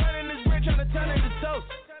money, just burning this bread, trying to turn it to toast.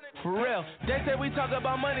 For real, they say we talk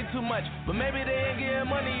about money too much, but maybe they ain't getting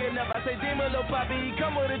money enough. I say, Demon, Lil Poppy, he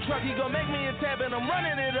come with a truck, he gon' make me a tab, and I'm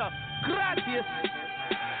running it up. Gracias.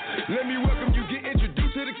 Let me welcome you, get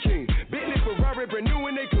introduced to the king. Bentley, Ferrari, brand new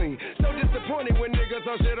and they clean. So disappointed when niggas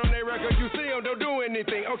on shit on their record. You see them, don't do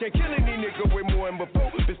anything. Okay, killing these niggas way more than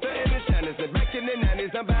before. Been stunting and shining, and back in the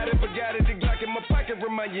 90s, I'm about to forget it. The Glock in my pocket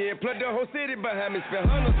remind you, and plug the whole city behind me. Spend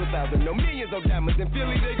hundreds of thousands, no millions of diamonds. In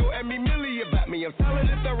Philly, they go at me milli about me. I'm solid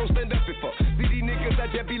and thorough, stand up before. See these niggas,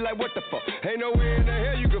 I just be like, what the fuck? Ain't nowhere in the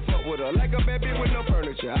hell you can fuck with her. Like a bad bitch with no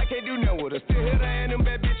furniture. I can't do nothing with her. Still hit her and them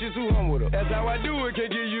bad bitches who home with her. That's how I do it,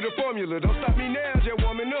 can't give you the formula. Don't stop me now, just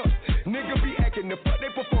warming up. Nigga be acting the fuck they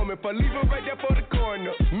performing for. Leave her right there for the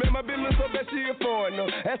coroner. Man, my business so bad she a foreigner.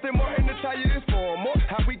 Aston Martin the tire is formal.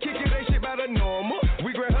 How we kick it, they shit by the normal.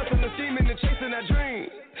 We grand hustling, scheming and chasing our dreams.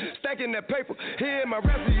 Stacking that paper. Here in my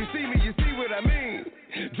rapper, you see me, you see what I mean.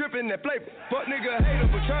 Dripping that flavor. Fuck nigga hater,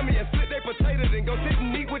 but try me and split they potatoes and go sit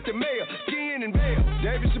and eat with the mayor. Skiing and bail.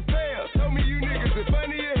 David Chappelle told me you niggas is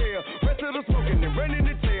funny as hell. Rest of the smoking and running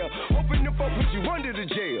the tail. Hoping the fuck put you under the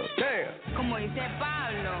jail. Damn. Como dice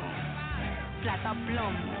Pablo, plata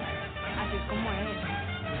plomo. Así es como es.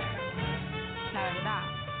 La verdad.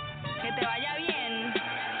 Que te vaya bien.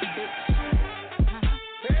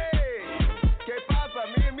 ¿Qué pasa,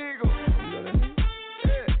 mi amigo?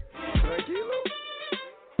 Tranquilo.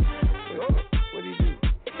 What do you do?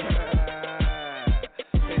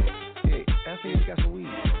 Hey, I see you got some weed.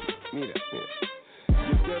 Mira.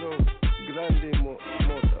 Yo quiero grande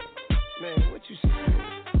mota. Man, what you should say?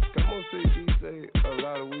 Come on, say a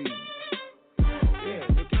lot of weed. Yeah,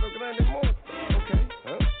 yo quiero grande mota. Okay,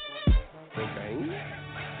 huh? Cocaine?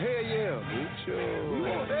 Hell yeah, mucho. You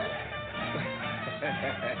want that?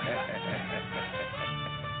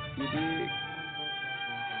 You dig?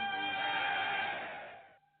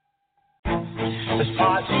 This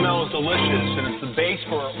pot smells delicious, and it's the base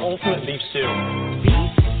for our ultimate beef stew.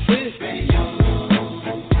 Beef stew.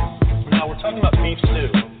 Now we're talking about beef stew.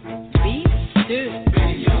 Beef stew.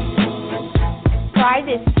 Try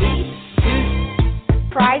this beef stew.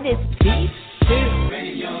 Try this beef